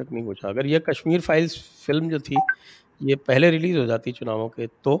 आपने अभी तक नहीं पूछा। अगर ये कश्मीर फाइल्स फिल्म जो थी ये पहले रिलीज हो जाती चुनावों के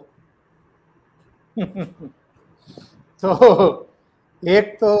तो तो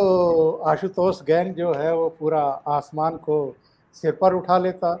एक तो आशुतोष गैंग जो है वो पूरा आसमान को सिर पर उठा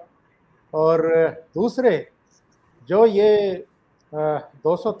लेता, और दूसरे जो ये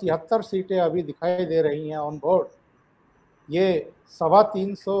 273 सीटें अभी दिखाई दे रही हैं ऑन बोर्ड, ये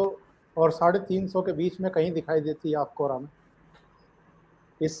 350 और 350 के बीच में कहीं दिखाई देती है आपको राम।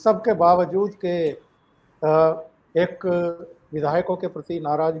 इस सब के बावजूद के एक विधायकों के प्रति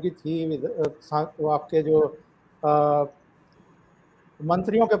नाराजगी थी, आपके जो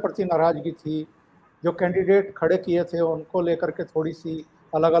मंत्रियों के प्रति नाराजगी थी, जो कैंडिडेट खड़े किए थे उनको लेकर के थोड़ी सी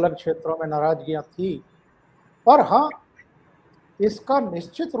अलग अलग क्षेत्रों में नाराजगियां थी। और हाँ, इसका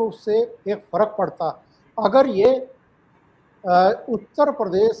निश्चित रूप से एक फर्क पड़ता अगर ये उत्तर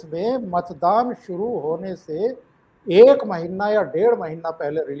प्रदेश में मतदान शुरू होने से 1 महीना या 1.5 महीना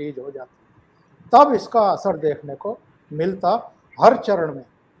पहले रिलीज हो जाती, तब इसका असर देखने को मिलता हर चरण में।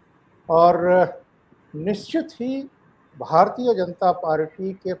 और निश्चित ही भारतीय जनता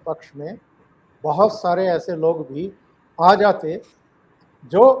पार्टी के पक्ष में बहुत सारे ऐसे लोग भी आ जाते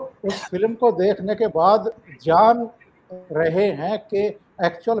जो उस फिल्म को देखने के बाद जान रहे हैं कि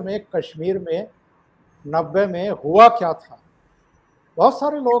एक्चुअल में कश्मीर में 90 में हुआ क्या था। बहुत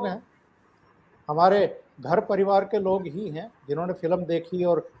सारे लोग हैं, हमारे घर परिवार के लोग ही हैं जिन्होंने फिल्म देखी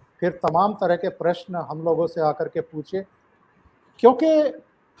और फिर तमाम तरह के प्रश्न हम लोगों से आकर के पूछे, क्योंकि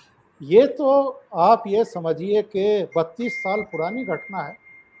ये तो आप ये समझिए कि 32 साल पुरानी घटना है।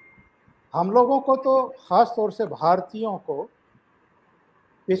 हम लोगों को तो खास तौर से भारतीयों को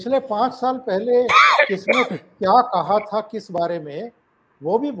पिछले 5 साल पहले किसने क्या कहा था किस बारे में,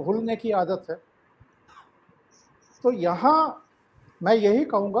 वो भी भूलने की आदत है। तो यहाँ मैं यही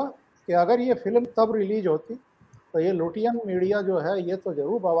कहूँगा कि अगर ये फिल्म तब रिलीज होती तो ये लुटियन मीडिया जो है ये तो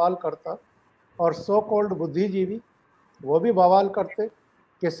जरूर बवाल करता, और सो कॉल्ड बुद्धिजीवी वो भी बवाल करते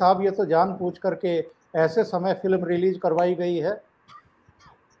कि साहब ये तो जानबूझ करके ऐसे समय फिल्म रिलीज करवाई गई है।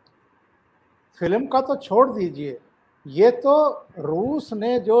 फिल्म का तो छोड़ दीजिए, ये तो रूस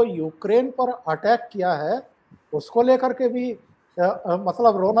ने जो यूक्रेन पर अटैक किया है उसको लेकर के भी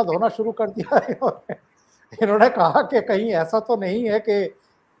मतलब रोना धोना शुरू कर दिया है। इन्होंने कहा कि कहीं ऐसा तो नहीं है कि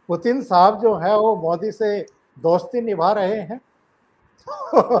पुतिन साहब जो है वो मोदी से दोस्ती निभा रहे हैं।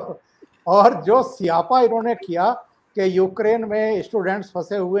 और जो सियापा इन्होंने किया कि यूक्रेन में स्टूडेंट्स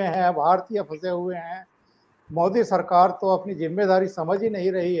फंसे हुए हैं, भारतीय फंसे हुए हैं, मोदी सरकार तो अपनी जिम्मेदारी समझ ही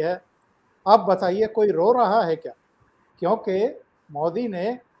नहीं रही है। अब बताइए कोई रो रहा है क्या? क्योंकि मोदी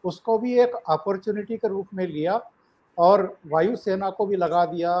ने उसको भी एक अपॉर्चुनिटी के रूप में लिया और वायुसेना को भी लगा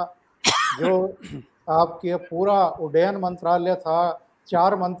दिया। जो आपके पूरा उड्डयन मंत्रालय था,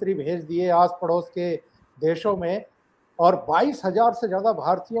 4 मंत्री भेज दिए आस पड़ोस के देशों में, और 22,000 से ज्यादा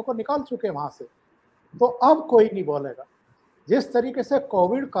भारतीयों को निकाल चुके वहां से। तो अब कोई नहीं बोलेगा। जिस तरीके से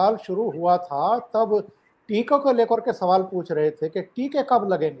कोविड काल शुरू हुआ था तब टीकों को लेकर के सवाल पूछ रहे थे कि टीके कब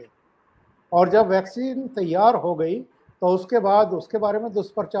लगेंगे, और जब वैक्सीन तैयार हो गई तो उसके बाद उसके बारे में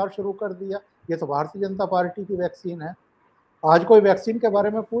दुष्प्रचार शुरू कर दिया। ये तो भारतीय जनता पार्टी की वैक्सीन है। आज कोई वैक्सीन के बारे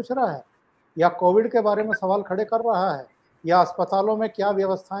में पूछ रहा है, या कोविड के बारे में सवाल खड़े कर रहा है, या अस्पतालों में क्या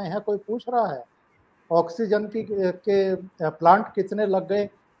व्यवस्थाएं हैं कोई पूछ रहा है, ऑक्सीजन के प्लांट कितने लग गए,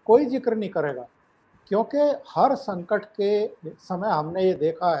 कोई जिक्र नहीं करेगा। क्योंकि हर संकट के समय हमने ये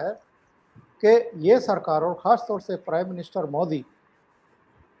देखा है कि ये सरकार और खासतौर से प्राइम मिनिस्टर मोदी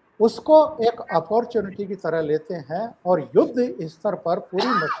उसको एक अपॉर्चुनिटी की तरह लेते हैं और युद्ध स्तर पर पूरी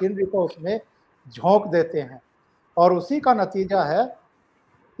मशीनरी को उसमें झोंक देते हैं, और उसी का नतीजा है।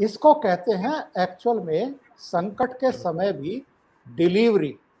 इसको कहते हैं एक्चुअल में संकट के समय भी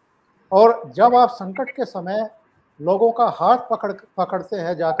डिलीवरी। और जब आप संकट के समय लोगों का हाथ पकड़ते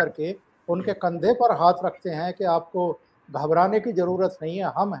हैं, जाकर के उनके कंधे पर हाथ रखते हैं कि आपको घबराने की जरूरत नहीं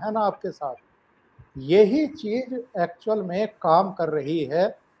है, हम हैं ना आपके साथ, यही चीज एक्चुअल में काम कर रही है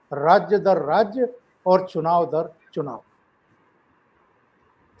राज्य दर राज्य और चुनाव दर चुनाव।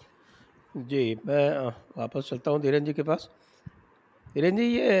 जी, मैं वापस चलता हूँ धीरेन्द्र जी के पास। धीरेन्द्र जी,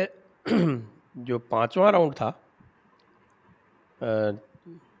 ये जो 5वां राउंड था,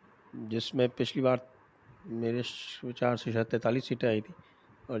 जिसमें पिछली बार मेरे विचार से शायद 43 सीटें आई थी,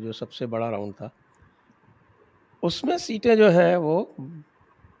 और जो सबसे बड़ा राउंड था उसमें सीटें जो है वो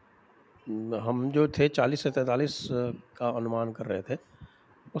हम जो थे 40 से 43 का अनुमान कर रहे थे,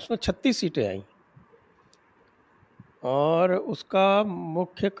 उसमें 36 सीटें आई। और उसका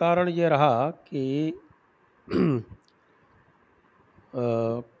मुख्य कारण ये रहा कि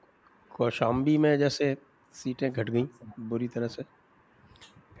कौशाम्बी में जैसे सीटें घट गई बुरी तरह से।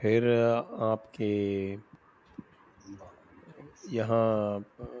 फिर आपके यहाँ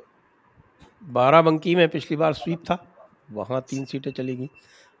बाराबंकी में पिछली बार स्वीप था, वहाँ 3 सीटें चली गई।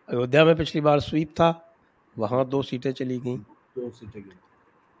 अयोध्या में पिछली बार स्वीप था, वहाँ 2 सीटें चली गई। 2 सीटें गई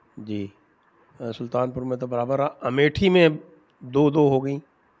जी। सुल्तानपुर में तो बराबर, अमेठी में 2-2 हो गई।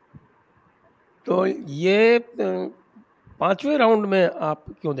 तो ये 5वें राउंड में आप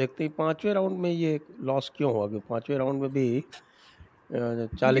क्यों देखते हैं 5वें राउंड में ये लॉस क्यों हुआ? क्योंकि 5वें राउंड में भी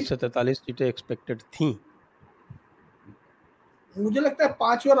 40 से 43 सीटें एक्सपेक्टेड थी। मुझे लगता है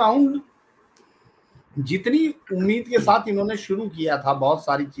 5वां राउंड जितनी उम्मीद के साथ इन्होंने शुरू किया था बहुत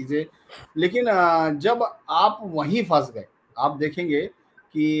सारी चीजें, लेकिन जब आप वहीं फंस गए। आप देखेंगे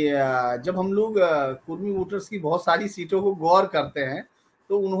कि जब हम लोग कुर्मी वोटर्स की बहुत सारी सीटों को गौर करते हैं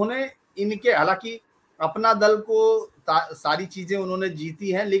तो उन्होंने इनके, हालांकि अपना दल को सारी चीजें उन्होंने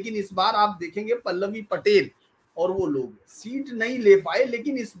जीती हैं, लेकिन इस बार आप देखेंगे पल्लवी पटेल और वो लोग सीट नहीं ले पाए।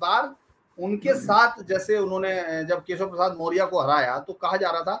 लेकिन इस बार उनके साथ, जैसे उन्होंने जब केशव प्रसाद मौर्य को हराया तो कहा जा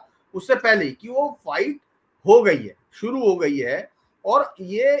रहा था उससे पहले कि वो फाइट हो गई है, शुरू हो गई है। और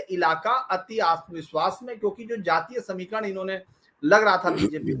ये इलाका अति आत्मविश्वास में, क्योंकि जो जातीय समीकरण इन्होंने लग रहा था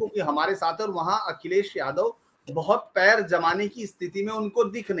बीजेपी को कि हमारे साथ है, और वहां अखिलेश यादव बहुत पैर जमाने की स्थिति में उनको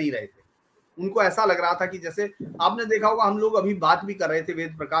दिख नहीं रहे थे। उनको ऐसा लग रहा था कि जैसे आपने देखा होगा, हम लोग अभी बात भी कर रहे थे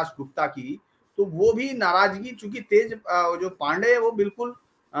वेद प्रकाश गुप्ता की, तो वो भी नाराजगी, चूंकि तेज जो पांडे है वो बिल्कुल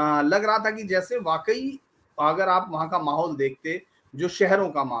लग रहा था कि जैसे वाकई अगर आप वहां का माहौल देखते, जो शहरों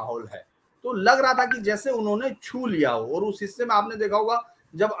का माहौल है, तो लग रहा था कि जैसे उन्होंने छू लिया हो। और उस हिस्से में आपने देखा होगा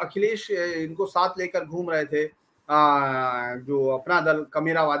जब अखिलेश इनको साथ लेकर घूम रहे थे जो अपना दल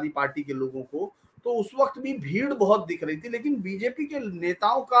कमेरावादी पार्टी के लोगों को, तो उस वक्त भी भीड़ बहुत दिख रही थी, लेकिन बीजेपी के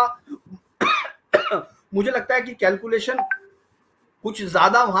नेताओं का मुझे लगता है कि कैलकुलेशन कुछ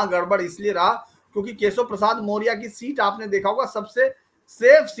ज्यादा वहां गड़बड़ इसलिए रहा क्योंकि केशव प्रसाद मौर्य की सीट आपने देखा होगा सबसे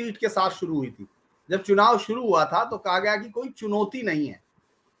सेफ सीट के साथ शुरू हुई थी। जब चुनाव शुरू हुआ था तो कहा गया कि कोई चुनौती नहीं है,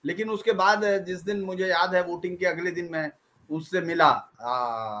 लेकिन उसके बाद जिस दिन मुझे याद है वोटिंग के अगले दिन मैं उससे मिला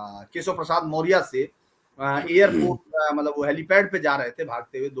केशव प्रसाद मौर्य से एयरपोर्ट, मतलब वो हेलीपैड पे जा रहे थे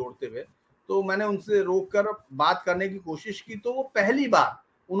भागते हुए दौड़ते हुए, तो मैंने उनसे रोककर बात करने की कोशिश की। तो वो पहली बार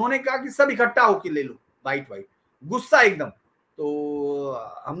उन्होंने कहा कि सब इकट्ठा होके ले लो वाइट, गुस्सा एकदम। तो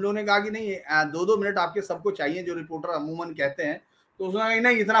हम लोगों ने कहा कि नहीं 2-2 मिनट आपके सबको चाहिए जो रिपोर्टर अमूमन कहते हैं। तो उसने कहा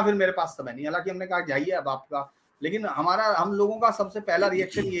नहीं इतना फिर मेरे पास समय नहीं। हालांकि हमने कहा जाइए अब आपका, लेकिन हम लोगों का सबसे पहला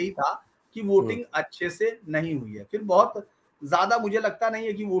रिएक्शन यही था कि वोटिंग अच्छे से नहीं हुई है। फिर बहुत ज्यादा मुझे लगता नहीं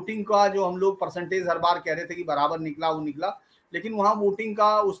है कि वोटिंग का जो हम लोग परसेंटेज हर बार कह रहे थे कि बराबर निकला वो निकला, लेकिन वहां वोटिंग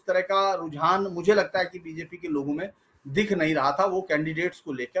का उस तरह का रुझान मुझे लगता है कि बीजेपी के लोगों में दिख नहीं रहा था। वो कैंडिडेट्स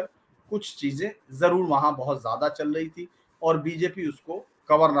को लेकर कुछ चीजें जरूर वहां बहुत ज्यादा चल रही थी और बीजेपी उसको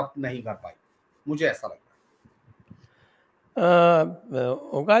कवर अप नहीं कर पाई, मुझे ऐसा लगता है।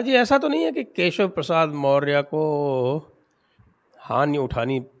 ओंकार जी, ऐसा तो नहीं है कि केशव प्रसाद मौर्य को हानि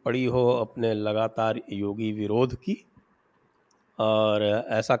उठानी पड़ी हो अपने लगातार योगी विरोध की? और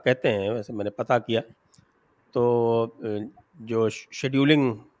ऐसा कहते हैं, वैसे मैंने पता किया तो जो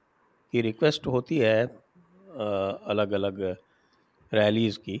शेड्यूलिंग की रिक्वेस्ट होती है अलग अलग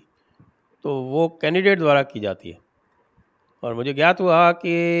रैलीज़ की, तो वो कैंडिडेट द्वारा की जाती है। और मुझे ज्ञात हुआ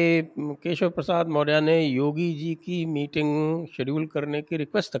कि केशव प्रसाद मौर्य ने योगी जी की मीटिंग शेड्यूल करने की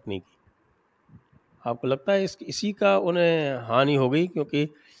रिक्वेस्ट तक नहीं की। आपको लगता है इसी का उन्हें हानि हो गई? क्योंकि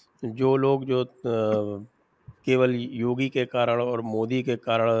जो लोग जो केवल योगी के कारण और मोदी के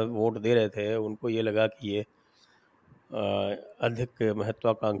कारण वोट दे रहे थे, उनको ये लगा कि ये अधिक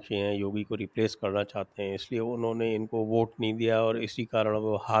महत्वाकांक्षी हैं, योगी को रिप्लेस करना चाहते हैं, इसलिए उन्होंने इनको वोट नहीं दिया और इसी कारण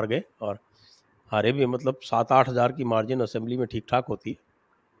वो हार गए। और हारे भी, मतलब 7-8 हज़ार की मार्जिन असेंबली में ठीक ठाक होती है।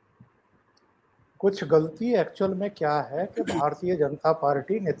 कुछ गलती एक्चुअल में क्या है कि भारतीय जनता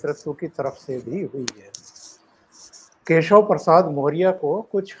पार्टी नेतृत्व की तरफ से भी हुई है। केशव प्रसाद मौर्य को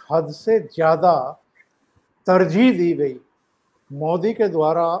कुछ हद से ज्यादा तरजीह दी गई मोदी के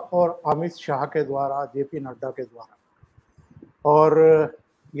द्वारा और अमित शाह के द्वारा, जेपी नड्डा के द्वारा। और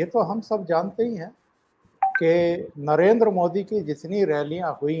ये तो हम सब जानते ही हैं कि नरेंद्र मोदी की जितनी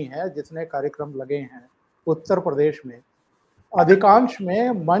रैलियां हुई हैं, जितने कार्यक्रम लगे हैं उत्तर प्रदेश में, अधिकांश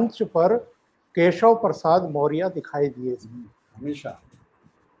में मंच पर केशव प्रसाद मौर्य दिखाई दिए थे। हमेशा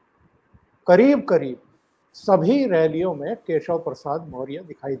करीब करीब सभी रैलियों में केशव प्रसाद मौर्य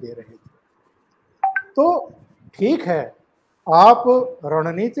दिखाई दे रहे थे। तो ठीक है, आप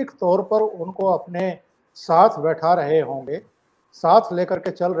रणनीतिक तौर पर उनको अपने साथ बैठा रहे होंगे, साथ लेकर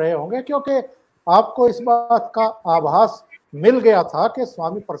के चल रहे होंगे, क्योंकि आपको इस बात का आभास मिल गया था कि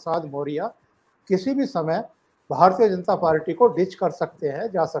स्वामी प्रसाद मौर्य किसी भी समय भारतीय जनता पार्टी को डिच कर सकते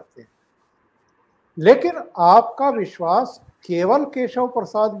हैं, जा सकते हैं। लेकिन आपका विश्वास केवल केशव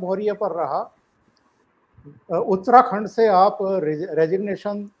प्रसाद मौर्य पर रहा। उत्तराखंड से आप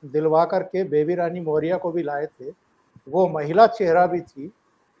रेजिग्नेशन दिलवा करके बेबी रानी मौर्य को भी लाए थे, वो महिला चेहरा भी थी,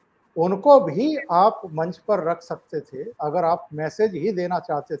 उनको भी आप मंच पर रख सकते थे अगर आप मैसेज ही देना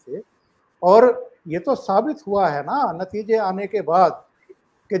चाहते थे। और ये तो साबित हुआ है ना नतीजे आने के बाद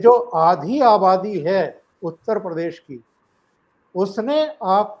कि जो आधी आबादी है उत्तर प्रदेश की, उसने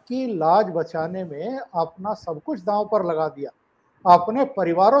आपकी लाज बचाने में अपना सब कुछ दांव पर लगा दिया, अपने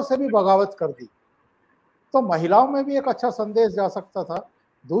परिवारों से भी बगावत कर दी। तो महिलाओं में भी एक अच्छा संदेश जा सकता था।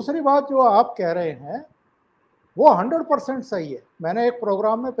 दूसरी बात जो आप कह रहे हैं वो 100% सही है। मैंने एक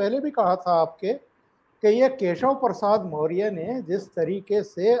प्रोग्राम में पहले भी कहा था आपके कि ये केशव प्रसाद मौर्य ने जिस तरीके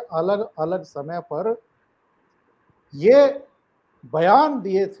से अलग अलग समय पर ये बयान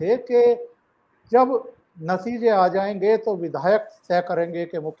दिए थे कि जब नतीजे आ जाएंगे तो विधायक तय करेंगे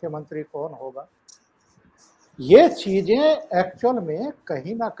कि मुख्यमंत्री कौन होगा, ये चीजें एक्चुअल में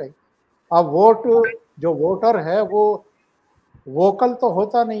कहीं ना कहीं, अब जो वोटर है वो वोकल तो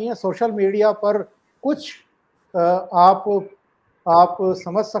होता नहीं है। सोशल मीडिया पर कुछ आप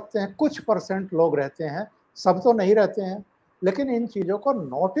समझ सकते हैं कुछ परसेंट लोग रहते हैं, सब तो नहीं रहते हैं, लेकिन इन चीज़ों को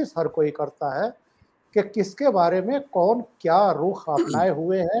नोटिस हर कोई करता है कि किसके बारे में कौन क्या रुख अपनाए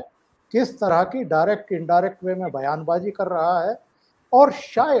हुए है, किस तरह की डायरेक्ट इनडायरेक्ट वे में बयानबाजी कर रहा है। और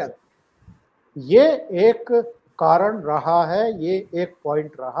शायद ये एक कारण रहा है, ये एक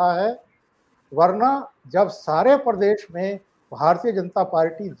पॉइंट रहा है। वरना जब सारे प्रदेश में भारतीय जनता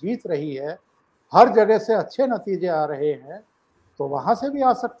पार्टी जीत रही है, हर जगह से अच्छे नतीजे आ रहे हैं, तो वहां से भी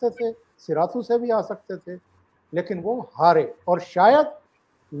आ सकते थे, सिराथू से भी आ सकते थे, लेकिन वो हारे। और शायद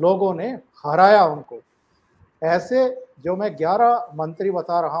लोगों ने हराया उनको। ऐसे जो मैं 11 मंत्री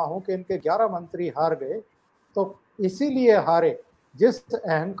बता रहा हूं कि इनके 11 मंत्री हार गए, तो इसीलिए हारे, जिस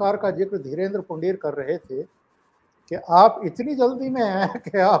अहंकार का जिक्र धीरेन्द्र पुंडीर कर रहे थे कि आप इतनी जल्दी में हैं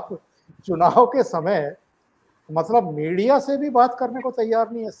कि आप चुनाव के समय मतलब मीडिया से भी बात करने को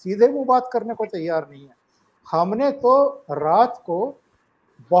तैयार नहीं है, सीधे मुंह बात करने को तैयार नहीं है। हमने तो रात को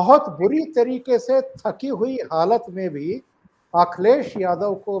बहुत बुरी तरीके से थकी हुई हालत में भी अखिलेश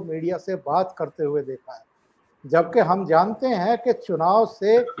यादव को मीडिया से बात करते हुए देखा है, जबकि हम जानते हैं कि चुनाव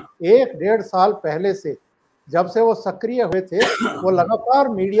से 1-1.5 साल पहले से जब से वो सक्रिय हुए थे, वो लगातार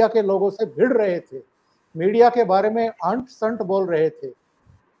मीडिया के लोगों से भिड़ रहे थे, मीडिया के बारे में अंट संट बोल रहे थे,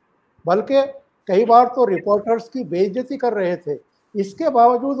 बल्कि कई बार तो रिपोर्टर्स की बेइज्जती कर रहे थे। इसके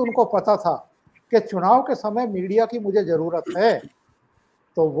बावजूद उनको पता था कि चुनाव के समय मीडिया की मुझे जरूरत है,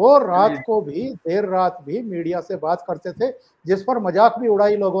 तो वो रात को भी, देर रात भी मीडिया से बात करते थे, जिस पर मजाक भी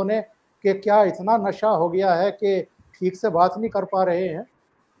उड़ाई लोगों ने कि क्या इतना नशा हो गया है कि ठीक से बात नहीं कर पा रहे हैं।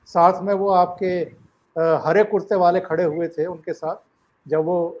 साथ में वो आपके हरे कुर्ते वाले खड़े हुए थे उनके साथ जब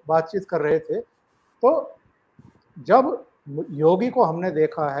वो बातचीत कर रहे थे। तो जब योगी को हमने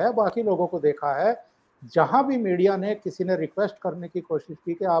देखा है, बाकी लोगों को देखा है, जहां भी मीडिया ने किसी ने रिक्वेस्ट करने की कोशिश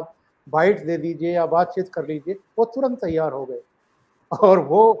की कि आप बाइट दे दीजिए या बातचीत कर लीजिए, वो तुरंत तैयार हो गए। और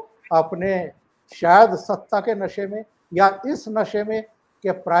वो अपने शायद सत्ता के नशे में या इस नशे में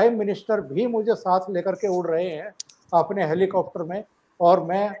कि प्राइम मिनिस्टर भी मुझे साथ लेकर के उड़ रहे हैं अपने हेलीकॉप्टर में, और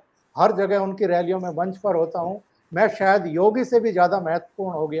मैं हर जगह उनकी रैलियों में मंच पर होता हूं, मैं शायद योगी से भी ज्यादा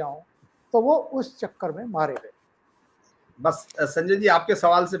महत्वपूर्ण हो गया हूं, तो वो उस चक्कर में मारे गए। बस संजय जी, आपके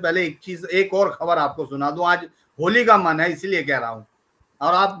सवाल से पहले एक और खबर आपको सुना दूं। आज होली का मन है, इसीलिए कह रहा हूं,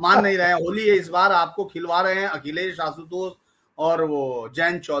 और आप मान नहीं रहे हैं। होली है इस बार, आपको खिलवा रहे हैं अखिलेश, आशुतोष और वो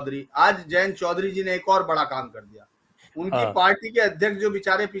जयंत चौधरी। आज जयंत चौधरी जी ने एक और बड़ा काम कर दिया। उनकी पार्टी के अध्यक्ष जो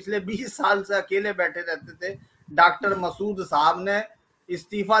बेचारे पिछले 20 साल से अकेले बैठे रहते थे, डॉक्टर मसूद साहब ने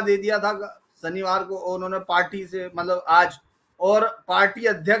इस्तीफा दे दिया था शनिवार को। उन्होंने पार्टी से मतलब आज, और पार्टी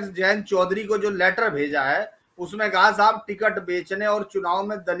अध्यक्ष जयंत चौधरी को जो लेटर भेजा है उसमें कहा साहब टिकट बेचने और चुनाव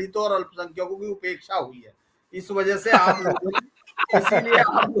में दलितों और अल्पसंख्यकों की उपेक्षा हुई है, इस वजह से आप लोगों ने, इसीलिए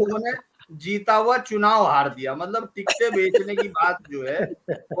आप लोगों ने जीता हुआ चुनाव हार दिया। मतलब टिकटें बेचने की बात जो है।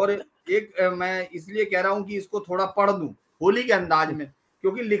 और एक मैं इसलिए कह रहा हूं कि इसको थोड़ा पढ़ दूं होली के अंदाज में,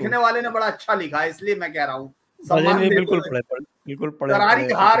 क्योंकि लिखने वाले ने बड़ा अच्छा लिखा है, इसलिए मैं कह रहा हूं सम्मान दे दो। बिल्कुल पढ़े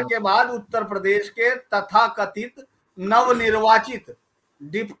करारी हार के बाद उत्तर प्रदेश के तथाकथित नवनिर्वाचित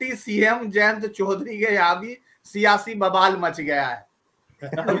डिप्टी सीएम जयंत चौधरी के यहाँ भी सियासी बवाल मच गया है।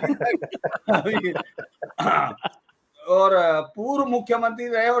 और पूर्व मुख्यमंत्री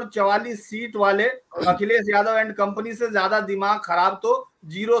रहे और 44 सीट वाले अखिलेश यादव एंड कंपनी से ज्यादा दिमाग खराब तो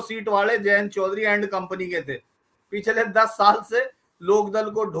 0 सीट वाले जयंत चौधरी एंड कंपनी के थे। पिछले 10 साल से लोकदल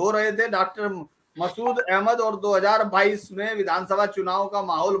को ढो रहे थे डॉक्टर मसूद अहमद, और 2022 में विधानसभा चुनाव का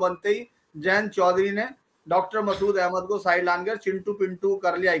माहौल बनते ही जयंत चौधरी ने डॉक्टर मसूद अहमद को साइड लान कर चिंटू पिंटू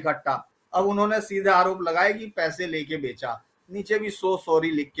कर लिया इकट्ठा। अब उन्होंने सीधे आरोप लगाए कि पैसे लेके बेचा, नीचे भी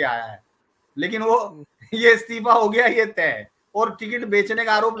सॉरी लिख के आया है। लेकिन वो ये इस्तीफा हो गया, ये तय है, और टिकट बेचने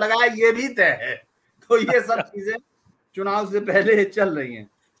का आरोप लगाया, ये भी तय है। तो ये सब चीजें चुनाव से पहले चल रही हैं।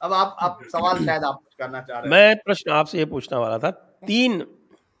 अब आप सवाल शायद आप करना चाह रहे हैं। मैं प्रश्न आपसे ये पूछना वाला था 3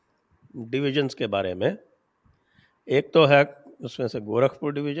 डिविजन्स के बारे में। एक तो है उसमें से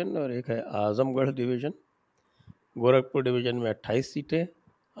गोरखपुर डिवीजन और एक है आजमगढ़ डिवीजन। गोरखपुर डिवीजन में 28 सीटें,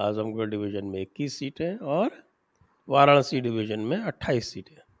 आजमगढ़ डिवीजन में 21 सीटें और वाराणसी डिवीजन में 28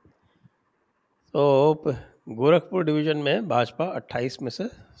 सीटें। तो गोरखपुर डिवीजन में भाजपा 28 में से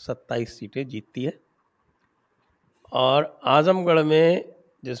 27 सीटें जीतती है, और आजमगढ़ में,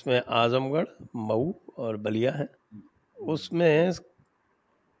 जिसमें आजमगढ़, मऊ और बलिया है, उसमें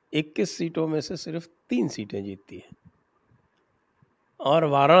 21 सीटों में से सिर्फ 3 सीटें जीतती है। और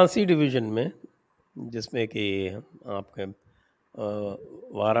वाराणसी डिवीजन में, जिसमें कि आपके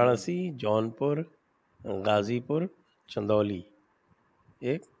वाराणसी, जौनपुर, गाजीपुर, चंदौली,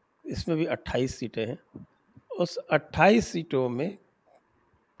 एक इसमें भी 28 सीटें हैं। उस 28 सीटों में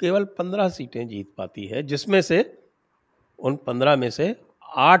केवल 15 सीटें जीत पाती है, जिसमें से उन 15 में से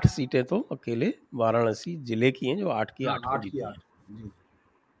 8 सीटें तो अकेले वाराणसी जिले की हैं, जो 8 की 8 जीती हैं।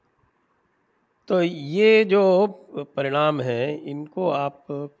 तो ये जो परिणाम है, इनको आप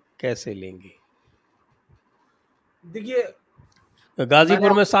कैसे लेंगे? देखिए,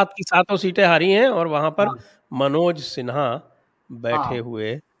 गाजीपुर में 7 की 7 सीटें हारी हैं, और वहां पर मनोज सिन्हा बैठे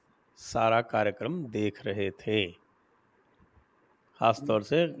हुए सारा कार्यक्रम देख रहे थे। खासतौर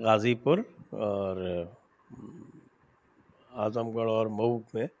से गाजीपुर और आजमगढ़ और मऊ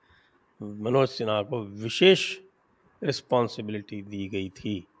में मनोज सिन्हा को विशेष रिस्पॉन्सिबिलिटी दी गई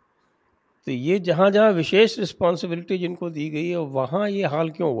थी। तो ये जहाँ जहाँ विशेष रिस्पॉन्सिबिलिटी जिनको दी गई है वहाँ ये हाल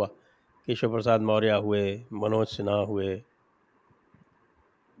क्यों हुआ? केशव प्रसाद मौर्य हुए, मनोज सिन्हा हुए।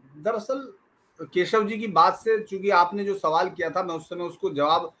 दरअसल केशव जी की बात से, चूंकि आपने जो सवाल किया था मैं उस समय उसको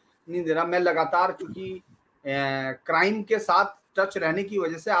जवाब नहीं दे रहा। मैं लगातार, चूंकि क्राइम के साथ टच रहने की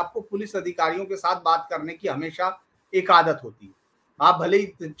वजह से आपको पुलिस अधिकारियों के साथ बात करने की हमेशा एक आदत होती है। आप भले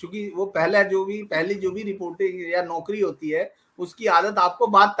ही, चूंकि वो पहली जो भी रिपोर्टिंग या नौकरी होती है उसकी आदत आपको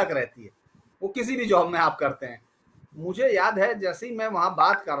बाद तक रहती है, वो किसी भी जॉब में आप करते हैं। मुझे याद है जैसे ही मैं वहां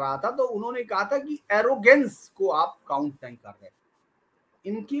बात कर रहा था तो उन्होंने कहा था कि एरोगेंस को आप काउंट नहीं कर रहे।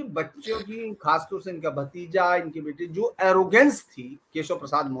 इनकी बच्चों की, खासतौर से इनका भतीजा, इनकी बेटी, जो एरोगेंस थी केशव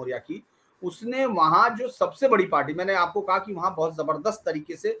प्रसाद मौर्य की, उसने वहां जो सबसे बड़ी पार्टी, मैंने आपको कहा कि वहां बहुत जबरदस्त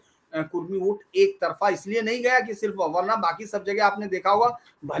तरीके से कुर्मी वोट एक तरफा इसलिए नहीं गया कि सिर्फ, वरना बाकी सब जगह आपने देखा होगा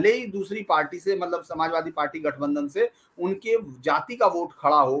भले ही दूसरी पार्टी से, मतलब समाजवादी पार्टी गठबंधन से उनके जाति का वोट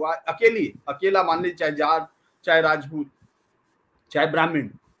खड़ा होगा, अकेला मान लीजिए, चाहे जाट, चाहे राजपूत, चाहे ब्राह्मण,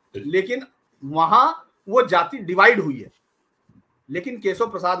 लेकिन वहां वो जाति डिवाइड हुई है। लेकिन केशव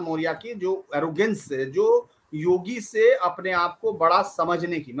प्रसाद मौर्य की जो एरोगेंस से, जो योगी से अपने आप को बड़ा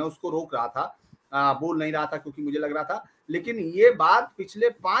समझने की, मैं उसको रोक रहा था, बोल नहीं रहा था क्योंकि मुझे लग रहा था, लेकिन ये बात पिछले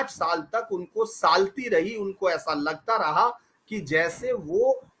 5 साल तक उनको सालती रही। उनको ऐसा लगता रहा कि जैसे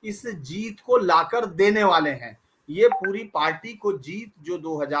वो इस जीत को लाकर देने वाले हैं। ये पूरी पार्टी को जीत, जो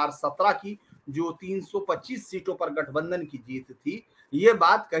 2017 की जो 325 सीटों पर गठबंधन की जीत थी, ये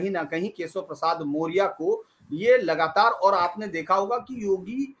बात कहीं ना कहीं केशव प्रसाद मौर्य को ये लगातार, और आपने देखा होगा कि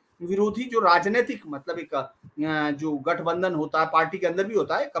योगी विरोधी जो राजनीतिक, मतलब एक जो गठबंधन होता है पार्टी के अंदर भी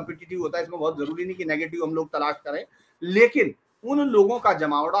होता है, कॉम्पिटिटिव होता है, इसमें बहुत जरूरी नहीं कि नेगेटिव हम लोग तलाश करें, लेकिन उन लोगों का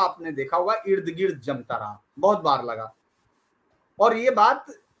जमावड़ा आपने देखा होगा इर्द गिर्द जमता रहा, बहुत बार लगा। और ये बात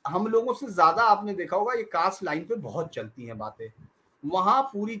हम लोगों से ज्यादा आपने देखा होगा ये कास्ट लाइन पे बहुत चलती हैं बातें, वहां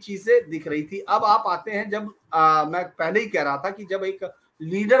पूरी चीजें दिख रही थी। अब आप आते हैं, जब मैं पहले ही कह रहा था कि जब एक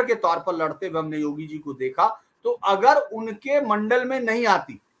लीडर के तौर पर लड़ते हुए हमने योगी जी को देखा, तो अगर उनके मंडल में नहीं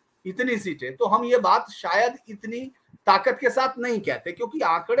आती इतनी सीटें तो हम ये बात शायद इतनी ताकत के साथ नहीं कहते, क्योंकि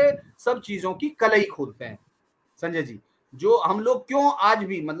आंकड़े सब चीजों की कलई खोलते हैं संजय जी। जो हम लोग क्यों आज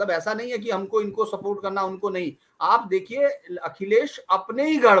भी, मतलब ऐसा नहीं है कि हमको इनको सपोर्ट करना उनको नहीं, आप देखिए अखिलेश अपने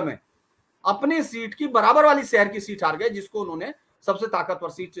ही गढ़ में अपनी सीट की बराबर वाली शहर की सीट हार गए, जिसको उन्होंने सबसे ताकतवर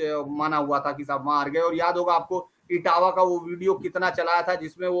सीट माना हुआ था कि साहब वहां हार गए। और याद होगा आपको इटावा का वो वीडियो कितना चलाया था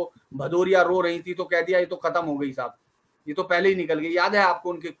जिसमें वो भदौरिया रो रही थी, तो कह दिया ये तो खत्म हो गई साहब, ये तो पहले ही निकल गई, याद है आपको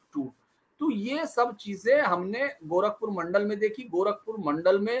उनके टूट। तो ये सब चीजें हमने गोरखपुर मंडल में देखी। गोरखपुर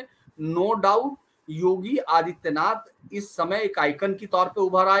मंडल में नो डाउट योगी आदित्यनाथ इस समय एक आइकन की तौर पे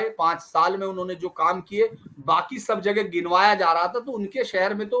उभर आए। 5 साल में उन्होंने जो काम किए, बाकी सब जगह गिनवाया जा रहा था तो उनके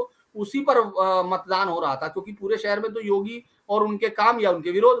शहर में तो उसी पर मतदान हो रहा था, क्योंकि पूरे शहर में तो योगी और उनके काम या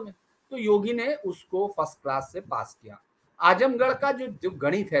उनके विरोध में, तो योगी ने उसको फर्स्ट क्लास से पास किया। आजमगढ़ का जो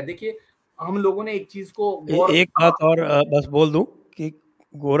गणित है, देखिए हम लोगों ने एक चीज को एक बात और बस बोल दूं कि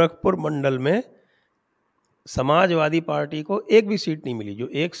गोरखपुर मंडल में समाजवादी पार्टी को एक भी सीट नहीं मिली। जो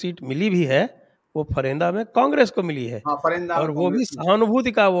एक सीट मिली भी है वो फरेंदा में कांग्रेस को मिली है। हाँ, फरेंदा और वो भी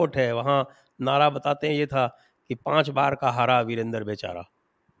सहानुभूति का वोट है। वहां नारा बताते हैं ये था कि 5 बार का हारा वीरेंद्र बेचारा।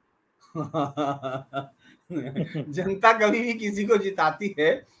 जनता कभी भी किसी को जिताती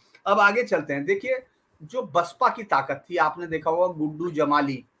है। अब आगे चलते हैं। देखिए जो बसपा की ताकत थी, आपने देखा होगा गुड्डू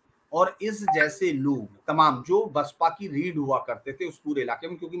जमाली और इस जैसे लोग तमाम जो बसपा की रीढ़ हुआ करते थे उस पूरे इलाके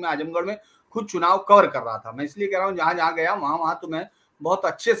में, क्योंकि मैं आजमगढ़ में खुद चुनाव कवर कर रहा था, मैं इसलिए कह रहा हूँ जहां जहां गया वहां वहां तो मैं बहुत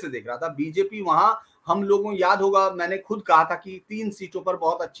अच्छे से देख रहा था। बीजेपी वहां, हम लोगों याद होगा मैंने खुद कहा था कि 3 सीटों पर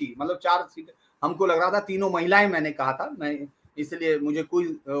बहुत अच्छी, मतलब 4 सीट हमको लग रहा था, तीनों महिलाएं मैंने कहा था। मैं इसलिए मुझे कोई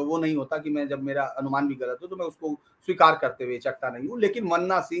वो नहीं होता कि मैं, जब मेरा अनुमान भी गलत हो तो मैं उसको स्वीकार करते हुए चकता नहीं हूँ। लेकिन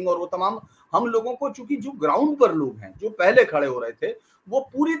मन्ना सिंह और वो तमाम हम लोगों को, चूंकि जो ग्राउंड पर लोग हैं जो पहले खड़े हो रहे थे, वो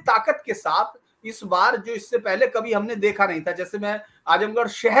पूरी ताकत के साथ इस बार, जो इससे पहले कभी हमने देखा नहीं था। जैसे मैं आजमगढ़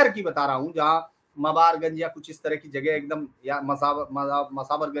शहर की बता रहा हूँ, जहाँ मबारगंज या कुछ इस तरह की जगह एकदम, या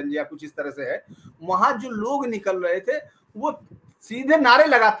मसाबरगंज या कुछ इस तरह से है, वहां जो लोग निकल रहे थे वो सीधे नारे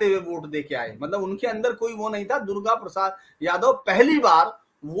लगाते हुए वोट दे के आए। मतलब उनके अंदर कोई वो नहीं था। दुर्गा प्रसाद यादव पहली बार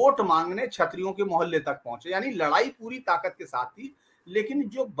वोट मांगने छतरियों के मोहल्ले तक पहुंचे, यानी लड़ाई पूरी ताकत के साथ थी। लेकिन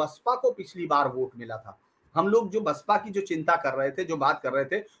जो बसपा को पिछली बार वोट मिला था, हम लोग जो बसपा की जो चिंता कर रहे थे, जो बात कर रहे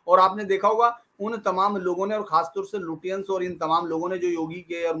थे, और आपने देखा होगा उन तमाम लोगों ने, और खासतौर से लुटियंस और इन तमाम लोगों ने जो योगी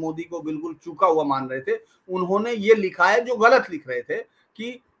के और मोदी को बिल्कुल चूका हुआ मान रहे थे, उन्होंने ये लिखा है जो गलत लिख रहे थे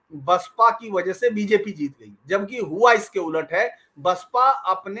कि बसपा की वजह से बीजेपी जीत गई, जबकि हुआ इसके उलट है। बसपा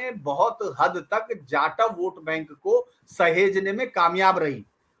अपने बहुत हद तक जाटव वोट बैंक को सहेजने में कामयाब रही।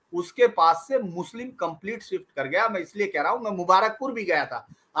 उसके पास से मुस्लिम कंप्लीट शिफ्ट कर गया। मैं इसलिए कह रहा हूं, मैं मुबारकपुर भी गया था।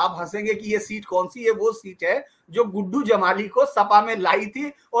 आप हंसेंगे कि ये सीट कौन सी है, वो सीट है जो गुड्डू जमाली को सपा में लाई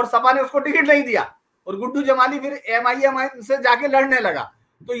थी और सपा ने उसको टिकट नहीं दिया और गुड्डू जमाली फिर एमआईएम से जाके लड़ने लगा।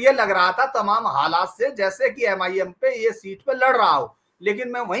 तो ये लग रहा था तमाम हालात से जैसे कि एमआईएम पे ये सीट पे लड़ रहा हो,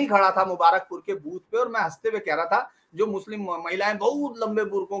 लेकिन मैं वहीं खड़ा था मुबारकपुर के बूथ पे और मैं हंसते हुए कह रहा था, जो मुस्लिम महिलाएं बहुत लंबे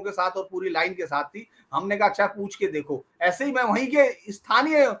बुरकों के साथ और पूरी लाइन के साथ थी, हमने कहा अच्छा पूछ के देखो। ऐसे ही मैं वहीं के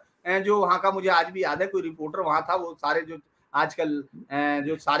स्थानीय जो वहां का, मुझे आज भी याद है, कोई रिपोर्टर वहां था, वो सारे जो आजकल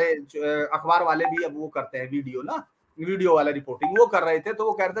जो सारे अखबार वाले भी अब वो करते हैं वीडियो वाला रिपोर्टिंग, वो कर रहे थे। तो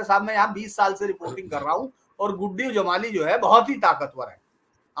वो कह रहे थे साहब मैं यहाँ 20 साल से रिपोर्टिंग कर रहा हूँ और गुड्डू जमाली जो है बहुत ही ताकतवर है।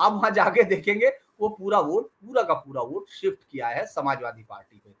 आप वहां जाके देखेंगे वो पूरा का पूरा वोट शिफ्ट किया है समाजवादी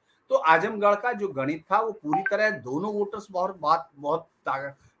पार्टी पे। तो आजमगढ़ का जो गणित था वो पूरी तरह दोनों वोटर्स बहुत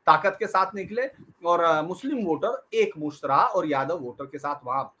ताकत के साथ निकले और मुस्लिम वोटर एक मुश्त रहा और यादव वोटर के साथ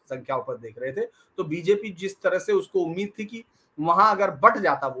वहां संख्याओं पर देख रहे थे। तो बीजेपी जिस तरह से उसको उम्मीद थी कि वहां अगर बट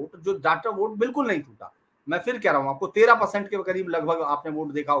जाता वोट, जो जाटा वोट बिल्कुल नहीं टूटा। मैं फिर कह रहा हूं आपको 13% के करीब लगभग आपने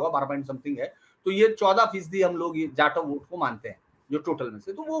वोट देखा होगा, 12 पॉइंट समथिंग है। तो ये 14% हम लोग जाटा वोट को मानते हैं जो टोटल में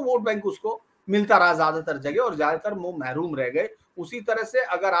से। तो वो वोट बैंक उसको मिलता रहा ज्यादातर जगह और ज्यादातर वो महरूम रह गए। उसी तरह से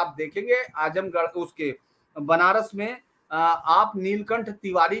अगर आप देखेंगे आजमगढ़ उसके बनारस में आप नीलकंठ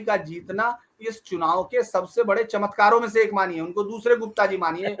तिवारी का जीतना इस चुनाव के सबसे बड़े चमत्कारों में से एक मानिए, उनको दूसरे गुप्ता जी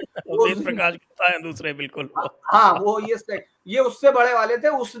मानिए, प्रकाश गुप्ता है दूसरे, बिल्कुल। हाँ वो ये उससे बड़े वाले थे।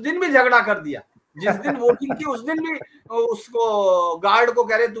 उस दिन भी झगड़ा कर दिया, जिस दिन वोटिंग की उस दिन भी उसको गार्ड को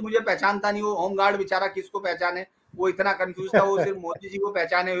कह रहे तू मुझे पहचानता नहीं। वो होम गार्ड बेचारा किसको पहचाने, वो इतना कंफ्यूज था, वो सिर्फ मोदी जी को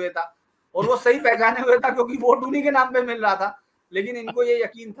पहचाने हुए था और वो सही पहचाने हुए था क्योंकि वोट उन्हीं के नाम पे मिल रहा था, लेकिन इनको ये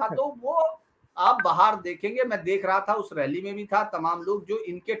यकीन था। तो वो आप बाहर देखेंगे, मैं देख रहा था उस रैली में भी था तमाम लोग जो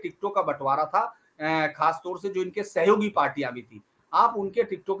इनके टिकटों का बंटवारा था, खास तौर से जो इनके सहयोगी पार्टियां भी थी, आप उनके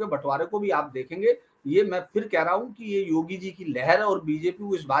टिकटों के बंटवारे को भी आप देखेंगे। ये मैं फिर कह रहा हूं कि ये योगी जी की लहर और बीजेपी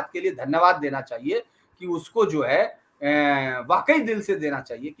को इस बात के लिए धन्यवाद देना चाहिए कि उसको जो है वाकई दिल से देना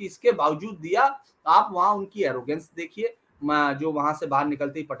चाहिए कि इसके बावजूद दिया। आप वहां उनकी एरोगेंस देखिए, जो वहां से बाहर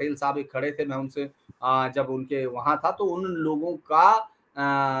निकलते ही पटेल साहब एक खड़े थे, मैं उनसे जब उनके वहां था तो उन लोगों का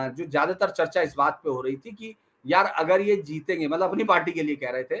जो ज्यादातर चर्चा इस बात पे हो रही थी कि यार अगर ये जीतेंगे, मतलब अपनी पार्टी के लिए कह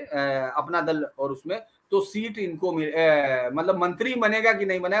रहे थे, अपना दल, और उसमें तो सीट इनको मतलब मंत्री बनेगा कि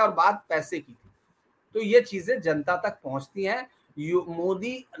नहीं बनेगा, और बात पैसे की थी। तो ये चीजें जनता तक पहुंचती हैं।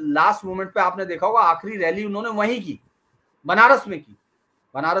 मोदी लास्ट मोमेंट पे आपने देखा होगा आखिरी रैली उन्होंने वहीं की, बनारस में की,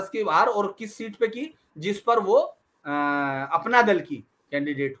 बनारस के बाहर, और किस सीट पे की, जिस पर वो अपना दल की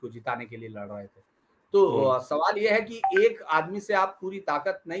कैंडिडेट को जिताने के लिए लड़ रहे थे। तो सवाल यह है कि एक आदमी से आप पूरी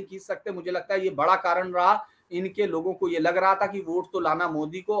ताकत नहीं खींच सकते। मुझे लगता है ये बड़ा कारण रहा, इनके लोगों को ये लग रहा था कि वोट तो लाना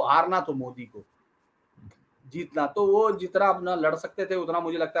मोदी को, हारना तो मोदी को, जीतना तो वो जितना अपना लड़ सकते थे उतना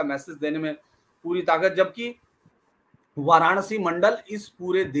मुझे लगता है मैसेज देने में पूरी ताकत। जबकि वाराणसी मंडल इस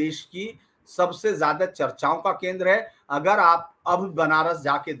पूरे देश की सबसे ज्यादा चर्चाओं का केंद्र है। अगर आप अब बनारस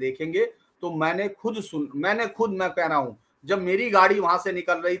जाके देखेंगे तो मैं कह रहा हूं, जब मेरी गाड़ी वहां से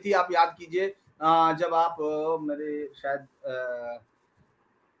निकल रही थी, आप याद कीजिए, जब आप मेरे शायद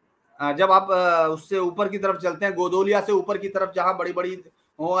जब आप उससे ऊपर की तरफ चलते हैं, गोदोलिया से ऊपर की तरफ, जहां बड़ी बड़ी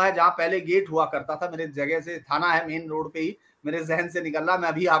वो है, जहां पहले गेट हुआ करता था, मेरे जगह से थाना है मेन रोड पे ही, मेरे जहन से निकल रहा, मैं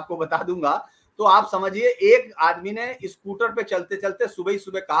अभी आपको बता दूंगा। तो आप समझिए एक आदमी ने स्कूटर पे चलते चलते सुबह ही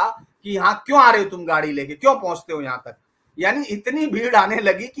सुबह कहा कि यहाँ क्यों आ रहे हो तुम, गाड़ी लेके क्यों पहुंचते हो यहाँ तक। यानी इतनी भीड़ आने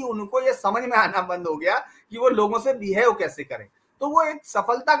लगी कि उनको ये समझ में आना बंद हो गया कि वो लोगों से बिहेव कैसे करें। तो वो एक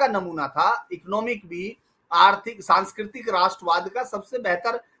सफलता का नमूना था, इकोनॉमिक भी, आर्थिक, सांस्कृतिक राष्ट्रवाद का सबसे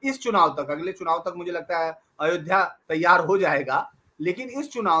बेहतर इस चुनाव तक। अगले चुनाव तक मुझे लगता है अयोध्या तैयार हो जाएगा, लेकिन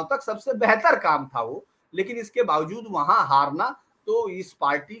इस चुनाव तक सबसे बेहतर काम था वो। लेकिन इसके बावजूद वहां हारना, तो इस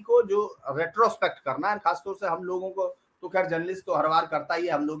पार्टी को जो रेट्रोस्पेक्ट करना है, खासतौर से हम लोगों को, तो खैर जर्नलिस्ट तो हर बार करता ही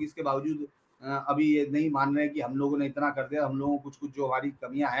है, हम लोग इसके बावजूद अभी ये नहीं मान रहे कि हम लोगों ने इतना कर दिया। हम लोगों को कुछ जो हमारी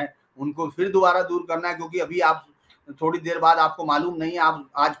कमियां हैं उनको फिर दोबारा दूर करना है, क्योंकि अभी आप थोड़ी देर बाद आपको मालूम नहीं है, आप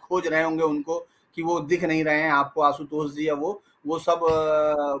आज खोज रहे होंगे उनको कि वो दिख नहीं रहे हैं आपको, आशुतोष जी है वो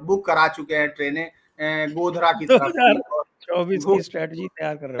सब बुक करा चुके हैं ट्रेनें गोधरा की तरफ की, 2024 की स्ट्रेटजी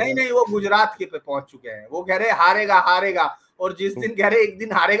तैयार कर रहे हैं। नहीं वो गुजरात के पे पहुंच चुके हैं। वो कह रहे हारेगा, और जिस दिन कह रहे एक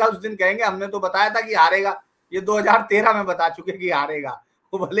दिन हारेगा उस दिन कहेंगे हमने तो बताया था कि हारेगा। ये 2013 में बता चुके कि हारेगा,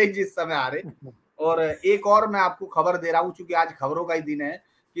 वो भले ही जिस समय हारे। और एक और मैं आपको खबर दे रहा हूं, चूंकि आज खबरों का ही दिन है,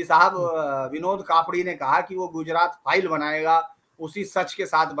 कि साहब विनोद कापड़ी ने कहा कि वो गुजरात फाइल बनाएगा, उसी सच के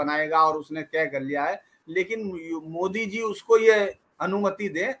साथ बनाएगा, और उसने तय कर लिया है। लेकिन मोदी जी उसको ये अनुमति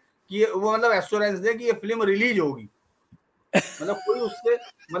दे कि वो मतलब एश्योरेंस दे कि ये फिल्म रिलीज होगी। मतलब कोई उससे,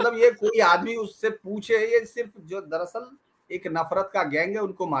 मतलब ये कोई आदमी उससे पूछे, ये सिर्फ जो दरअसल एक नफरत का गैंग है।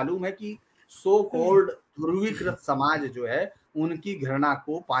 उनको मालूम है कि सो कॉल्ड ध्रुवीकृत समाज जो है उनकी घृणा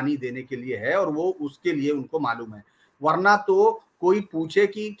को पानी देने के लिए है, और वो उसके लिए उनको मालूम है। वरना तो कोई पूछे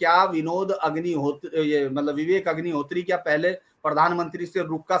कि क्या विनोद अग्निहोत्री, ये मतलब विवेक अग्निहोत्री क्या पहले प्रधानमंत्री से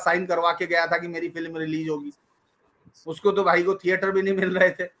रुक का साइन करवा के गया था कि मेरी फिल्म रिलीज होगी? उसको तो भाई को थिएटर भी नहीं मिल रहे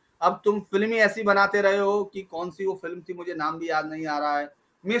थे। अब तुम फिल्म ही ऐसी बनाते रहे हो कि कौन सी वो फिल्म थी, मुझे नाम भी याद नहीं आ रहा है,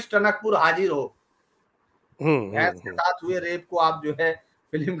 मिस टनकपुर हाजिर हो, भैंस के साथ हुए रेप को आप जो है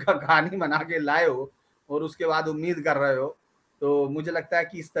फिल्म का कहानी बना के लाए हो, और उसके बाद उम्मीद कर रहे हो। तो मुझे लगता है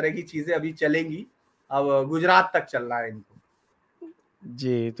कि इस तरह की चीजें अभी चलेंगी। अब गुजरात तक चलना है इनको।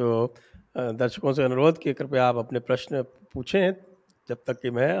 जी, तो दर्शकों से अनुरोध कि कृपया आप अपने प्रश्न पूछें जब तक कि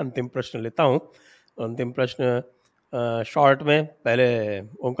मैं अंतिम प्रश्न लेता हूं। अंतिम प्रश्न शॉर्ट में पहले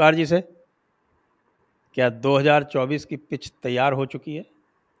ओंकार जी से, क्या 2024 की पिच तैयार हो चुकी है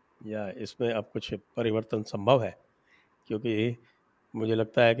या इसमें अब कुछ परिवर्तन संभव है? क्योंकि मुझे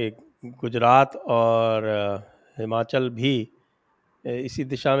लगता है कि गुजरात और हिमाचल भी इसी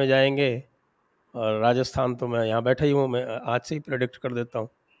दिशा में जाएंगे, और राजस्थान तो मैं यहाँ बैठा ही हूँ, मैं आज से ही प्रेडिक्ट कर देता हूँ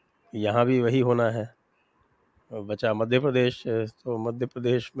यहाँ भी वही होना है। बचा मध्य प्रदेश, तो मध्य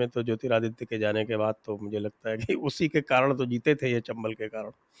प्रदेश में तो ज्योतिरादित्य के जाने के बाद तो मुझे लगता है कि उसी के कारण तो जीते थे ये, चंबल के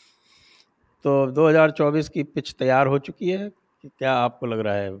कारण। तो 2024 की पिच तैयार हो चुकी है कि क्या आपको लग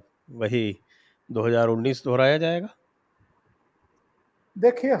रहा है वही 2019 दोहराया जाएगा?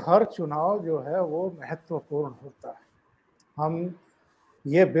 देखिए, हर चुनाव जो है वो महत्वपूर्ण होता है। हम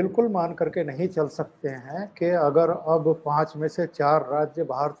ये बिल्कुल मान करके नहीं चल सकते हैं कि अगर अब 5 में से 4 राज्य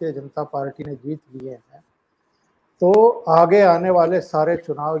भारतीय जनता पार्टी ने जीत लिए हैं तो आगे आने वाले सारे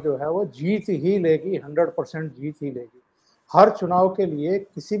चुनाव जो है वो जीत ही लेगी, 100% जीत ही लेगी। हर चुनाव के लिए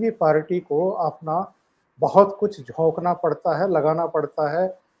किसी भी पार्टी को अपना बहुत कुछ झोंकना पड़ता है, लगाना पड़ता है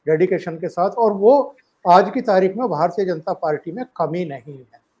डेडिकेशन के साथ, और वो आज की तारीख में भारतीय जनता पार्टी में कमी नहीं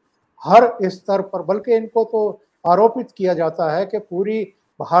है हर स्तर पर। बल्कि इनको तो आरोपित किया जाता है कि पूरी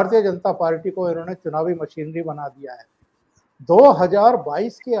भारतीय जनता पार्टी को इन्होंने चुनावी मशीनरी बना दिया है।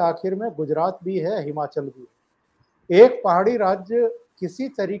 2022 के आखिर में गुजरात भी है, हिमाचल भी है। एक पहाड़ी राज्य किसी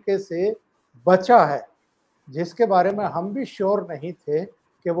तरीके से बचा है जिसके बारे में हम भी श्योर नहीं थे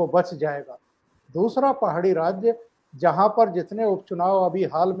कि वो बच जाएगा। दूसरा पहाड़ी राज्य जहां पर जितने उपचुनाव अभी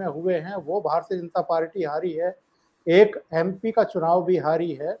हाल में हुए हैं वो भारतीय जनता पार्टी हारी है, एक एमपी का चुनाव भी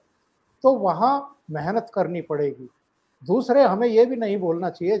हारी है, तो वहां मेहनत करनी पड़ेगी। दूसरे, हमें यह भी नहीं बोलना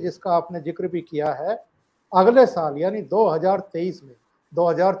चाहिए जिसका आपने जिक्र भी किया है, अगले साल यानी 2023 में,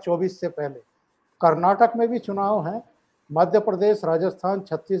 2024 से पहले कर्नाटक में भी चुनाव हैं, मध्य प्रदेश, राजस्थान,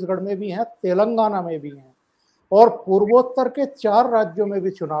 छत्तीसगढ़ में भी हैं, तेलंगाना में भी हैं, और पूर्वोत्तर के 4 राज्यों में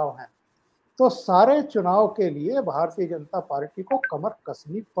भी चुनाव हैं। तो सारे चुनाव के लिए भारतीय जनता पार्टी को कमर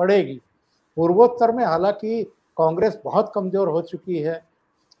कसनी पड़ेगी। पूर्वोत्तर में हालांकि कांग्रेस बहुत कमजोर हो चुकी है,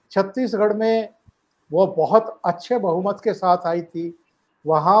 छत्तीसगढ़ में वो बहुत अच्छे बहुमत के साथ आई थी,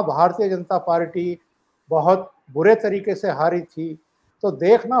 वहाँ भारतीय जनता पार्टी बहुत बुरे तरीके से हारी थी। तो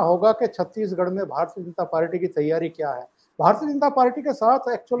देखना होगा कि छत्तीसगढ़ में भारतीय जनता पार्टी की तैयारी क्या है। भारतीय जनता पार्टी के साथ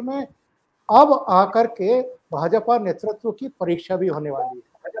एक्चुअल में अब आकर के भाजपा नेतृत्व की परीक्षा भी होने वाली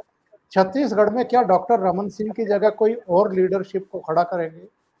है। छत्तीसगढ़ में क्या डॉक्टर रमन सिंह की जगह कोई और लीडरशिप को खड़ा करेंगे,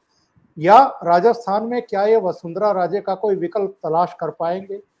 या राजस्थान में क्या ये वसुंधरा राजे का कोई विकल्प तलाश कर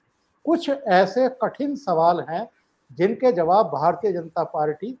पाएंगे? कुछ ऐसे कठिन सवाल हैं जिनके जवाब भारतीय जनता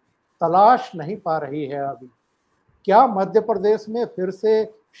पार्टी तलाश नहीं पा रही है अभी। क्या मध्य प्रदेश में फिर से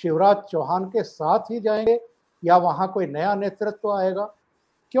शिवराज चौहान के साथ ही जाएंगे या वहां कोई नया नेतृत्व आएगा?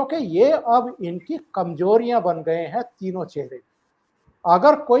 क्योंकि ये अब इनकी कमजोरियां बन गए हैं तीनों चेहरे।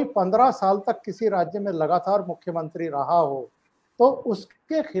 अगर कोई 15 साल तक किसी राज्य में लगातार मुख्यमंत्री रहा हो तो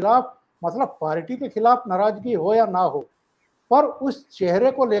उसके खिलाफ, मतलब पार्टी के खिलाफ नाराजगी हो या ना हो, पर उस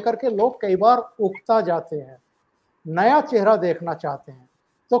चेहरे को लेकर के लोग कई बार उकता जाते हैं, नया चेहरा देखना चाहते हैं।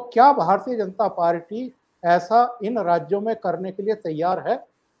 तो क्या भारतीय जनता पार्टी ऐसा इन राज्यों में करने के लिए तैयार है?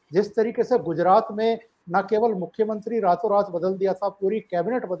 जिस तरीके से गुजरात में न केवल मुख्यमंत्री रातों रात बदल दिया था, पूरी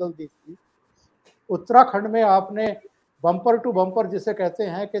कैबिनेट बदल दी थी। उत्तराखंड में आपने बम्पर टू बम्पर जिसे कहते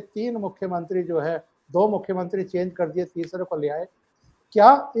हैं कि 3 मुख्यमंत्री जो है, 2 मुख्यमंत्री चेंज कर दिए, तीसरे को ले आए।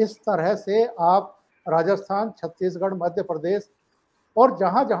 क्या इस तरह से आप राजस्थान, छत्तीसगढ़, मध्य प्रदेश और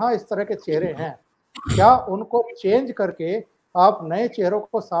जहां जहां इस तरह के चेहरे हैं, क्या उनको चेंज करके आप नए चेहरों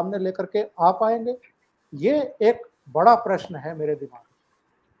को सामने लेकर के आ पाएंगे? ये एक बड़ा प्रश्न है मेरे दिमाग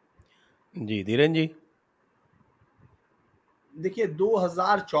में। जी धीरेन्द्र जी। देखिए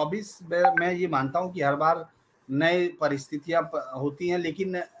 2024 में मैं ये मानता हूं कि हर बार नए परिस्थितियां होती हैं,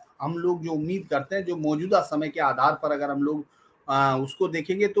 लेकिन हम लोग जो उम्मीद करते हैं, जो मौजूदा समय के आधार पर अगर हम लोग उसको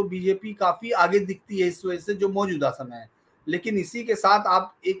देखेंगे तो बीजेपी काफी आगे दिखती है इस वजह से, जो मौजूदा समय है। लेकिन इसी के साथ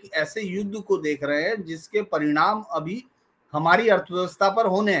आप एक ऐसे युद्ध को देख रहे हैं जिसके परिणाम अभी हमारी अर्थव्यवस्था पर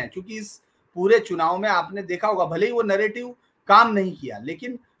होने हैं। क्योंकि इस पूरे चुनाव में आपने देखा होगा, भले ही वो नैरेटिव काम नहीं किया,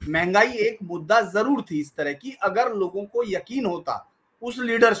 लेकिन महंगाई एक मुद्दा जरूर थी इस तरह की। अगर लोगों को यकीन होता उस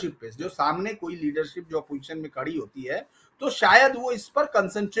लीडरशिप पे, जो सामने कोई लीडरशिप जो अपोजिशन में खड़ी होती है, तो शायद वो इस पर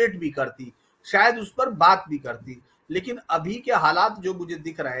कंसंट्रेट भी करती, शायद उस पर बात भी करती। लेकिन अभी के हालात जो मुझे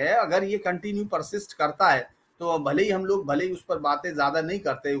दिख रहे हैं, अगर ये कंटिन्यू परसिस्ट करता है तो भले ही हम लोग भले ही उस पर बातें ज्यादा नहीं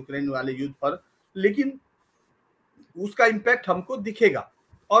करते यूक्रेन वाले युद्ध पर, लेकिन उसका इम्पैक्ट हमको दिखेगा।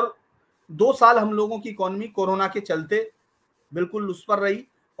 और 2 साल हम लोगों की इकोनॉमी कोरोना के चलते बिल्कुल उस पर रही,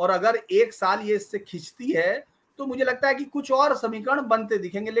 और अगर 1 साल ये इससे खिंचती है तो मुझे लगता है कि कुछ और समीकरण बनते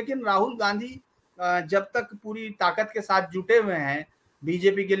दिखेंगे। लेकिन राहुल गांधी जब तक पूरी ताकत के साथ जुटे हुए हैं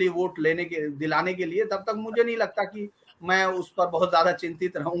बीजेपी के लिए वोट दिलाने के लिए, तब तक मुझे नहीं लगता कि मैं उस पर बहुत ज्यादा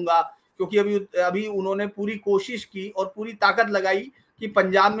चिंतित रहूंगा। क्योंकि अभी अभी उन्होंने पूरी कोशिश की और पूरी ताकत लगाई कि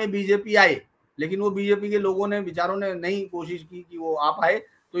पंजाब में बीजेपी आए, लेकिन वो बीजेपी के लोगों ने, विचारों ने नहीं कोशिश की कि वो आ पाए,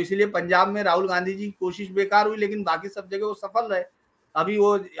 तो इसलिए पंजाब में राहुल गांधी जी की कोशिश बेकार हुई। लेकिन बाकी सब जगह वो सफल रहे। अभी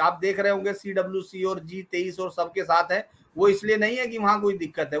वो आप देख रहे होंगे CWC और G23 और सबके साथ है। वो इसलिए नहीं है कि वहां कोई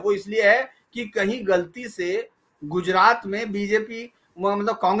दिक्कत है, वो इसलिए है कि कहीं गलती से गुजरात में बीजेपी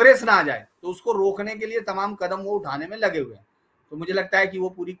मतलब कांग्रेस ना आ जाए, तो उसको रोकने के लिए तमाम कदम वो उठाने में लगे हुए हैं। तो मुझे लगता है कि वो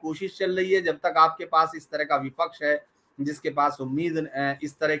पूरी कोशिश चल रही है। जब तक आपके पास इस तरह का विपक्ष है जिसके पास उम्मीद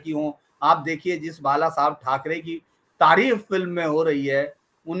इस तरह की हो, आप देखिए जिस बाला साहब ठाकरे की तारीफ फिल्म में हो रही है,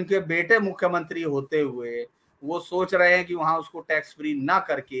 उनके बेटे मुख्यमंत्री होते हुए वो सोच रहे हैं कि वहां उसको टैक्स फ्री ना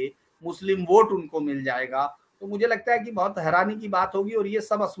करके मुस्लिम वोट उनको मिल जाएगा, तो मुझे लगता है कि बहुत हैरानी की बात होगी। और ये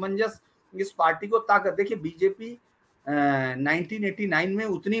सब असमंजस इस पार्टी को ताकत, देखिए बीजेपी 1989 में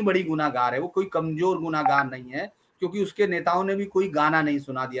उतनी बड़ी गुनाहगार है, वो कोई कमजोर गुनाहगार नहीं है, क्योंकि उसके नेताओं ने भी कोई गाना नहीं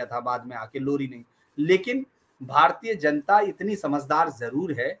सुना दिया था बाद में आके, लोरी नहीं। लेकिन भारतीय जनता इतनी समझदार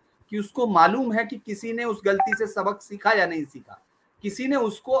जरूर है कि उसको मालूम है कि किसी ने उस गलती से सबक सीखा या नहीं सीखा, किसी ने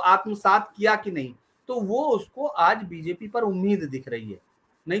उसको आत्मसात किया कि नहीं, तो वो उसको आज बीजेपी पर उम्मीद दिख रही है।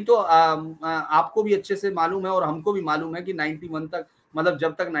 नहीं तो आपको भी अच्छे से मालूम है और हमको भी मालूम है कि 91 तक, मतलब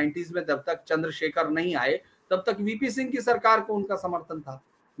जब तक 90s में, जब तक चंद्रशेखर नहीं आए, तब तक वीपी सिंह की सरकार को उनका समर्थन था।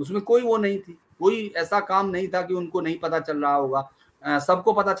 उसमें कोई वो नहीं थी, कोई ऐसा काम नहीं था कि उनको नहीं पता चल रहा होगा,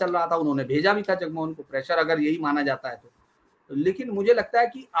 सबको पता चल रहा था। उन्होंने भेजा भी था जगमोहन को, प्रेशर अगर यही माना जाता है तो। लेकिन मुझे लगता है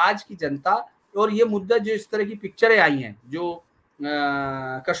कि आज की जनता, और ये मुद्दा जो इस तरह की पिक्चरें आई हैं जो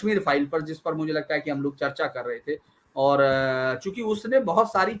कश्मीर फाइल पर, जिस पर मुझे लगता है कि हम लोग चर्चा कर रहे थे, और चूंकि उसने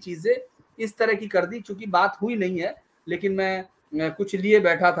बहुत सारी चीजें इस तरह की कर दी, चूंकि बात हुई नहीं है, लेकिन मैं कुछ लिए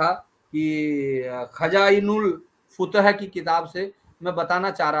बैठा था कि खजाइनुल फुतह की किताब से मैं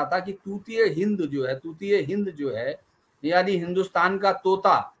बताना चाह रहा था कि तूतीय हिंद जो है यानी हिंदुस्तान का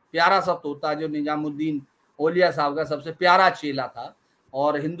तोता, प्यारा सा तोता, जो निजामुद्दीन औलिया साहब का सबसे प्यारा चेला था,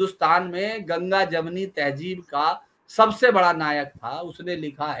 और हिंदुस्तान में गंगा जमनी तहजीब का सबसे बड़ा नायक था, उसने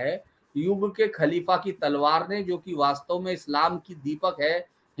लिखा है युग के खलीफा की तलवार ने, जो कि वास्तव में इस्लाम की दीपक है,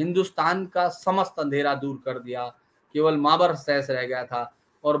 हिंदुस्तान का समस्त अंधेरा दूर कर दिया, केवल माबर शेष रह गया था।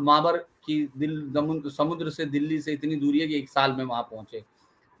 और माबर की समुद्र से दिल्ली से इतनी दूरी है कि 1 साल में वहां पहुंचे,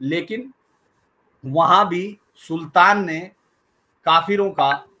 लेकिन वहां भी सुल्तान ने काफिरों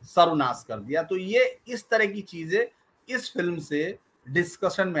का सर्वनाश कर दिया। तो ये इस तरह की चीजें इस फिल्म से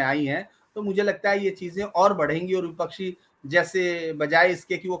डिस्कशन में आई हैं, तो मुझे लगता है ये चीजें और बढ़ेंगी। और विपक्षी जैसे बजाय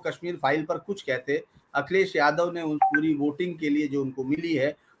इसके कि वो कश्मीर फाइल पर कुछ कहते, अखिलेश यादव ने उस पूरी वोटिंग के लिए जो उनको मिली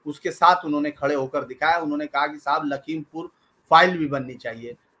है उसके साथ उन्होंने खड़े होकर दिखाया। उन्होंने कहा कि साहब लखीमपुर फाइल भी बननी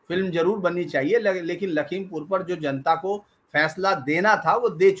चाहिए, फिल्म जरूर बननी चाहिए, लेकिन लखीमपुर पर जो जनता को फैसला देना था वो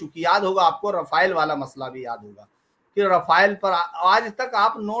दे चुकी। याद होगा आपको रफाइल वाला मसला भी याद होगा कि रफाइल पर आज तक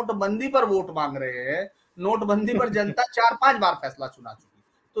आप नोटबंदी पर वोट मांग रहे हैं, नोटबंदी पर जनता 4-5 बार फैसला चुना चुकी।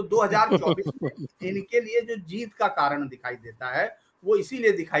 तो 2024 में इनके लिए जो जीत का कारण दिखाई देता है वो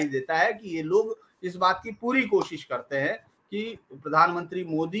इसीलिए दिखाई देता है कि ये लोग इस बात की पूरी कोशिश करते हैं कि प्रधानमंत्री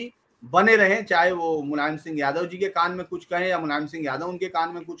मोदी बने रहें, चाहे वो मुलायम सिंह यादव जी के कान में कुछ कहें या मुलायम सिंह यादव उनके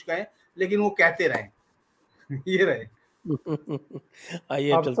कान में कुछ कहें, लेकिन वो कहते रहें। ये रहे।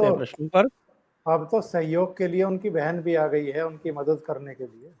 आइए अब चलते हैं तो प्रश्न पर। अब तो सहयोग के लिए उनकी बहन भी आ गई है, उनकी मदद करने के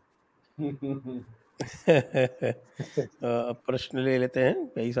लिए। प्रश्न ले लेते हैं,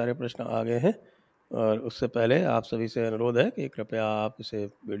 कई सारे प्रश्न आ गए हैं, और उससे पहले आप सभी से अनुरोध है कि कृपया आप इसे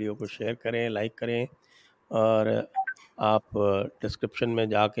वीडियो को शेयर करें, लाइक करें, और आप डिस्क्रिप्शन में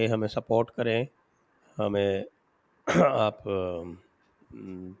जाके हमें सपोर्ट करें। हमें आप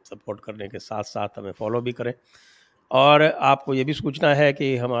सपोर्ट करने के साथ साथ हमें फॉलो भी करें। और आपको ये भी सूचना है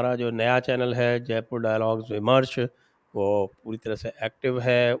कि हमारा जो नया चैनल है जयपुर डायलॉग्स विमर्श, वो पूरी तरह से एक्टिव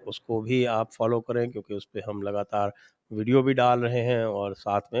है, उसको भी आप फॉलो करें, क्योंकि उस पर हम लगातार वीडियो भी डाल रहे हैं और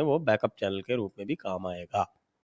साथ में वो बैकअप चैनल के रूप में भी काम आएगा।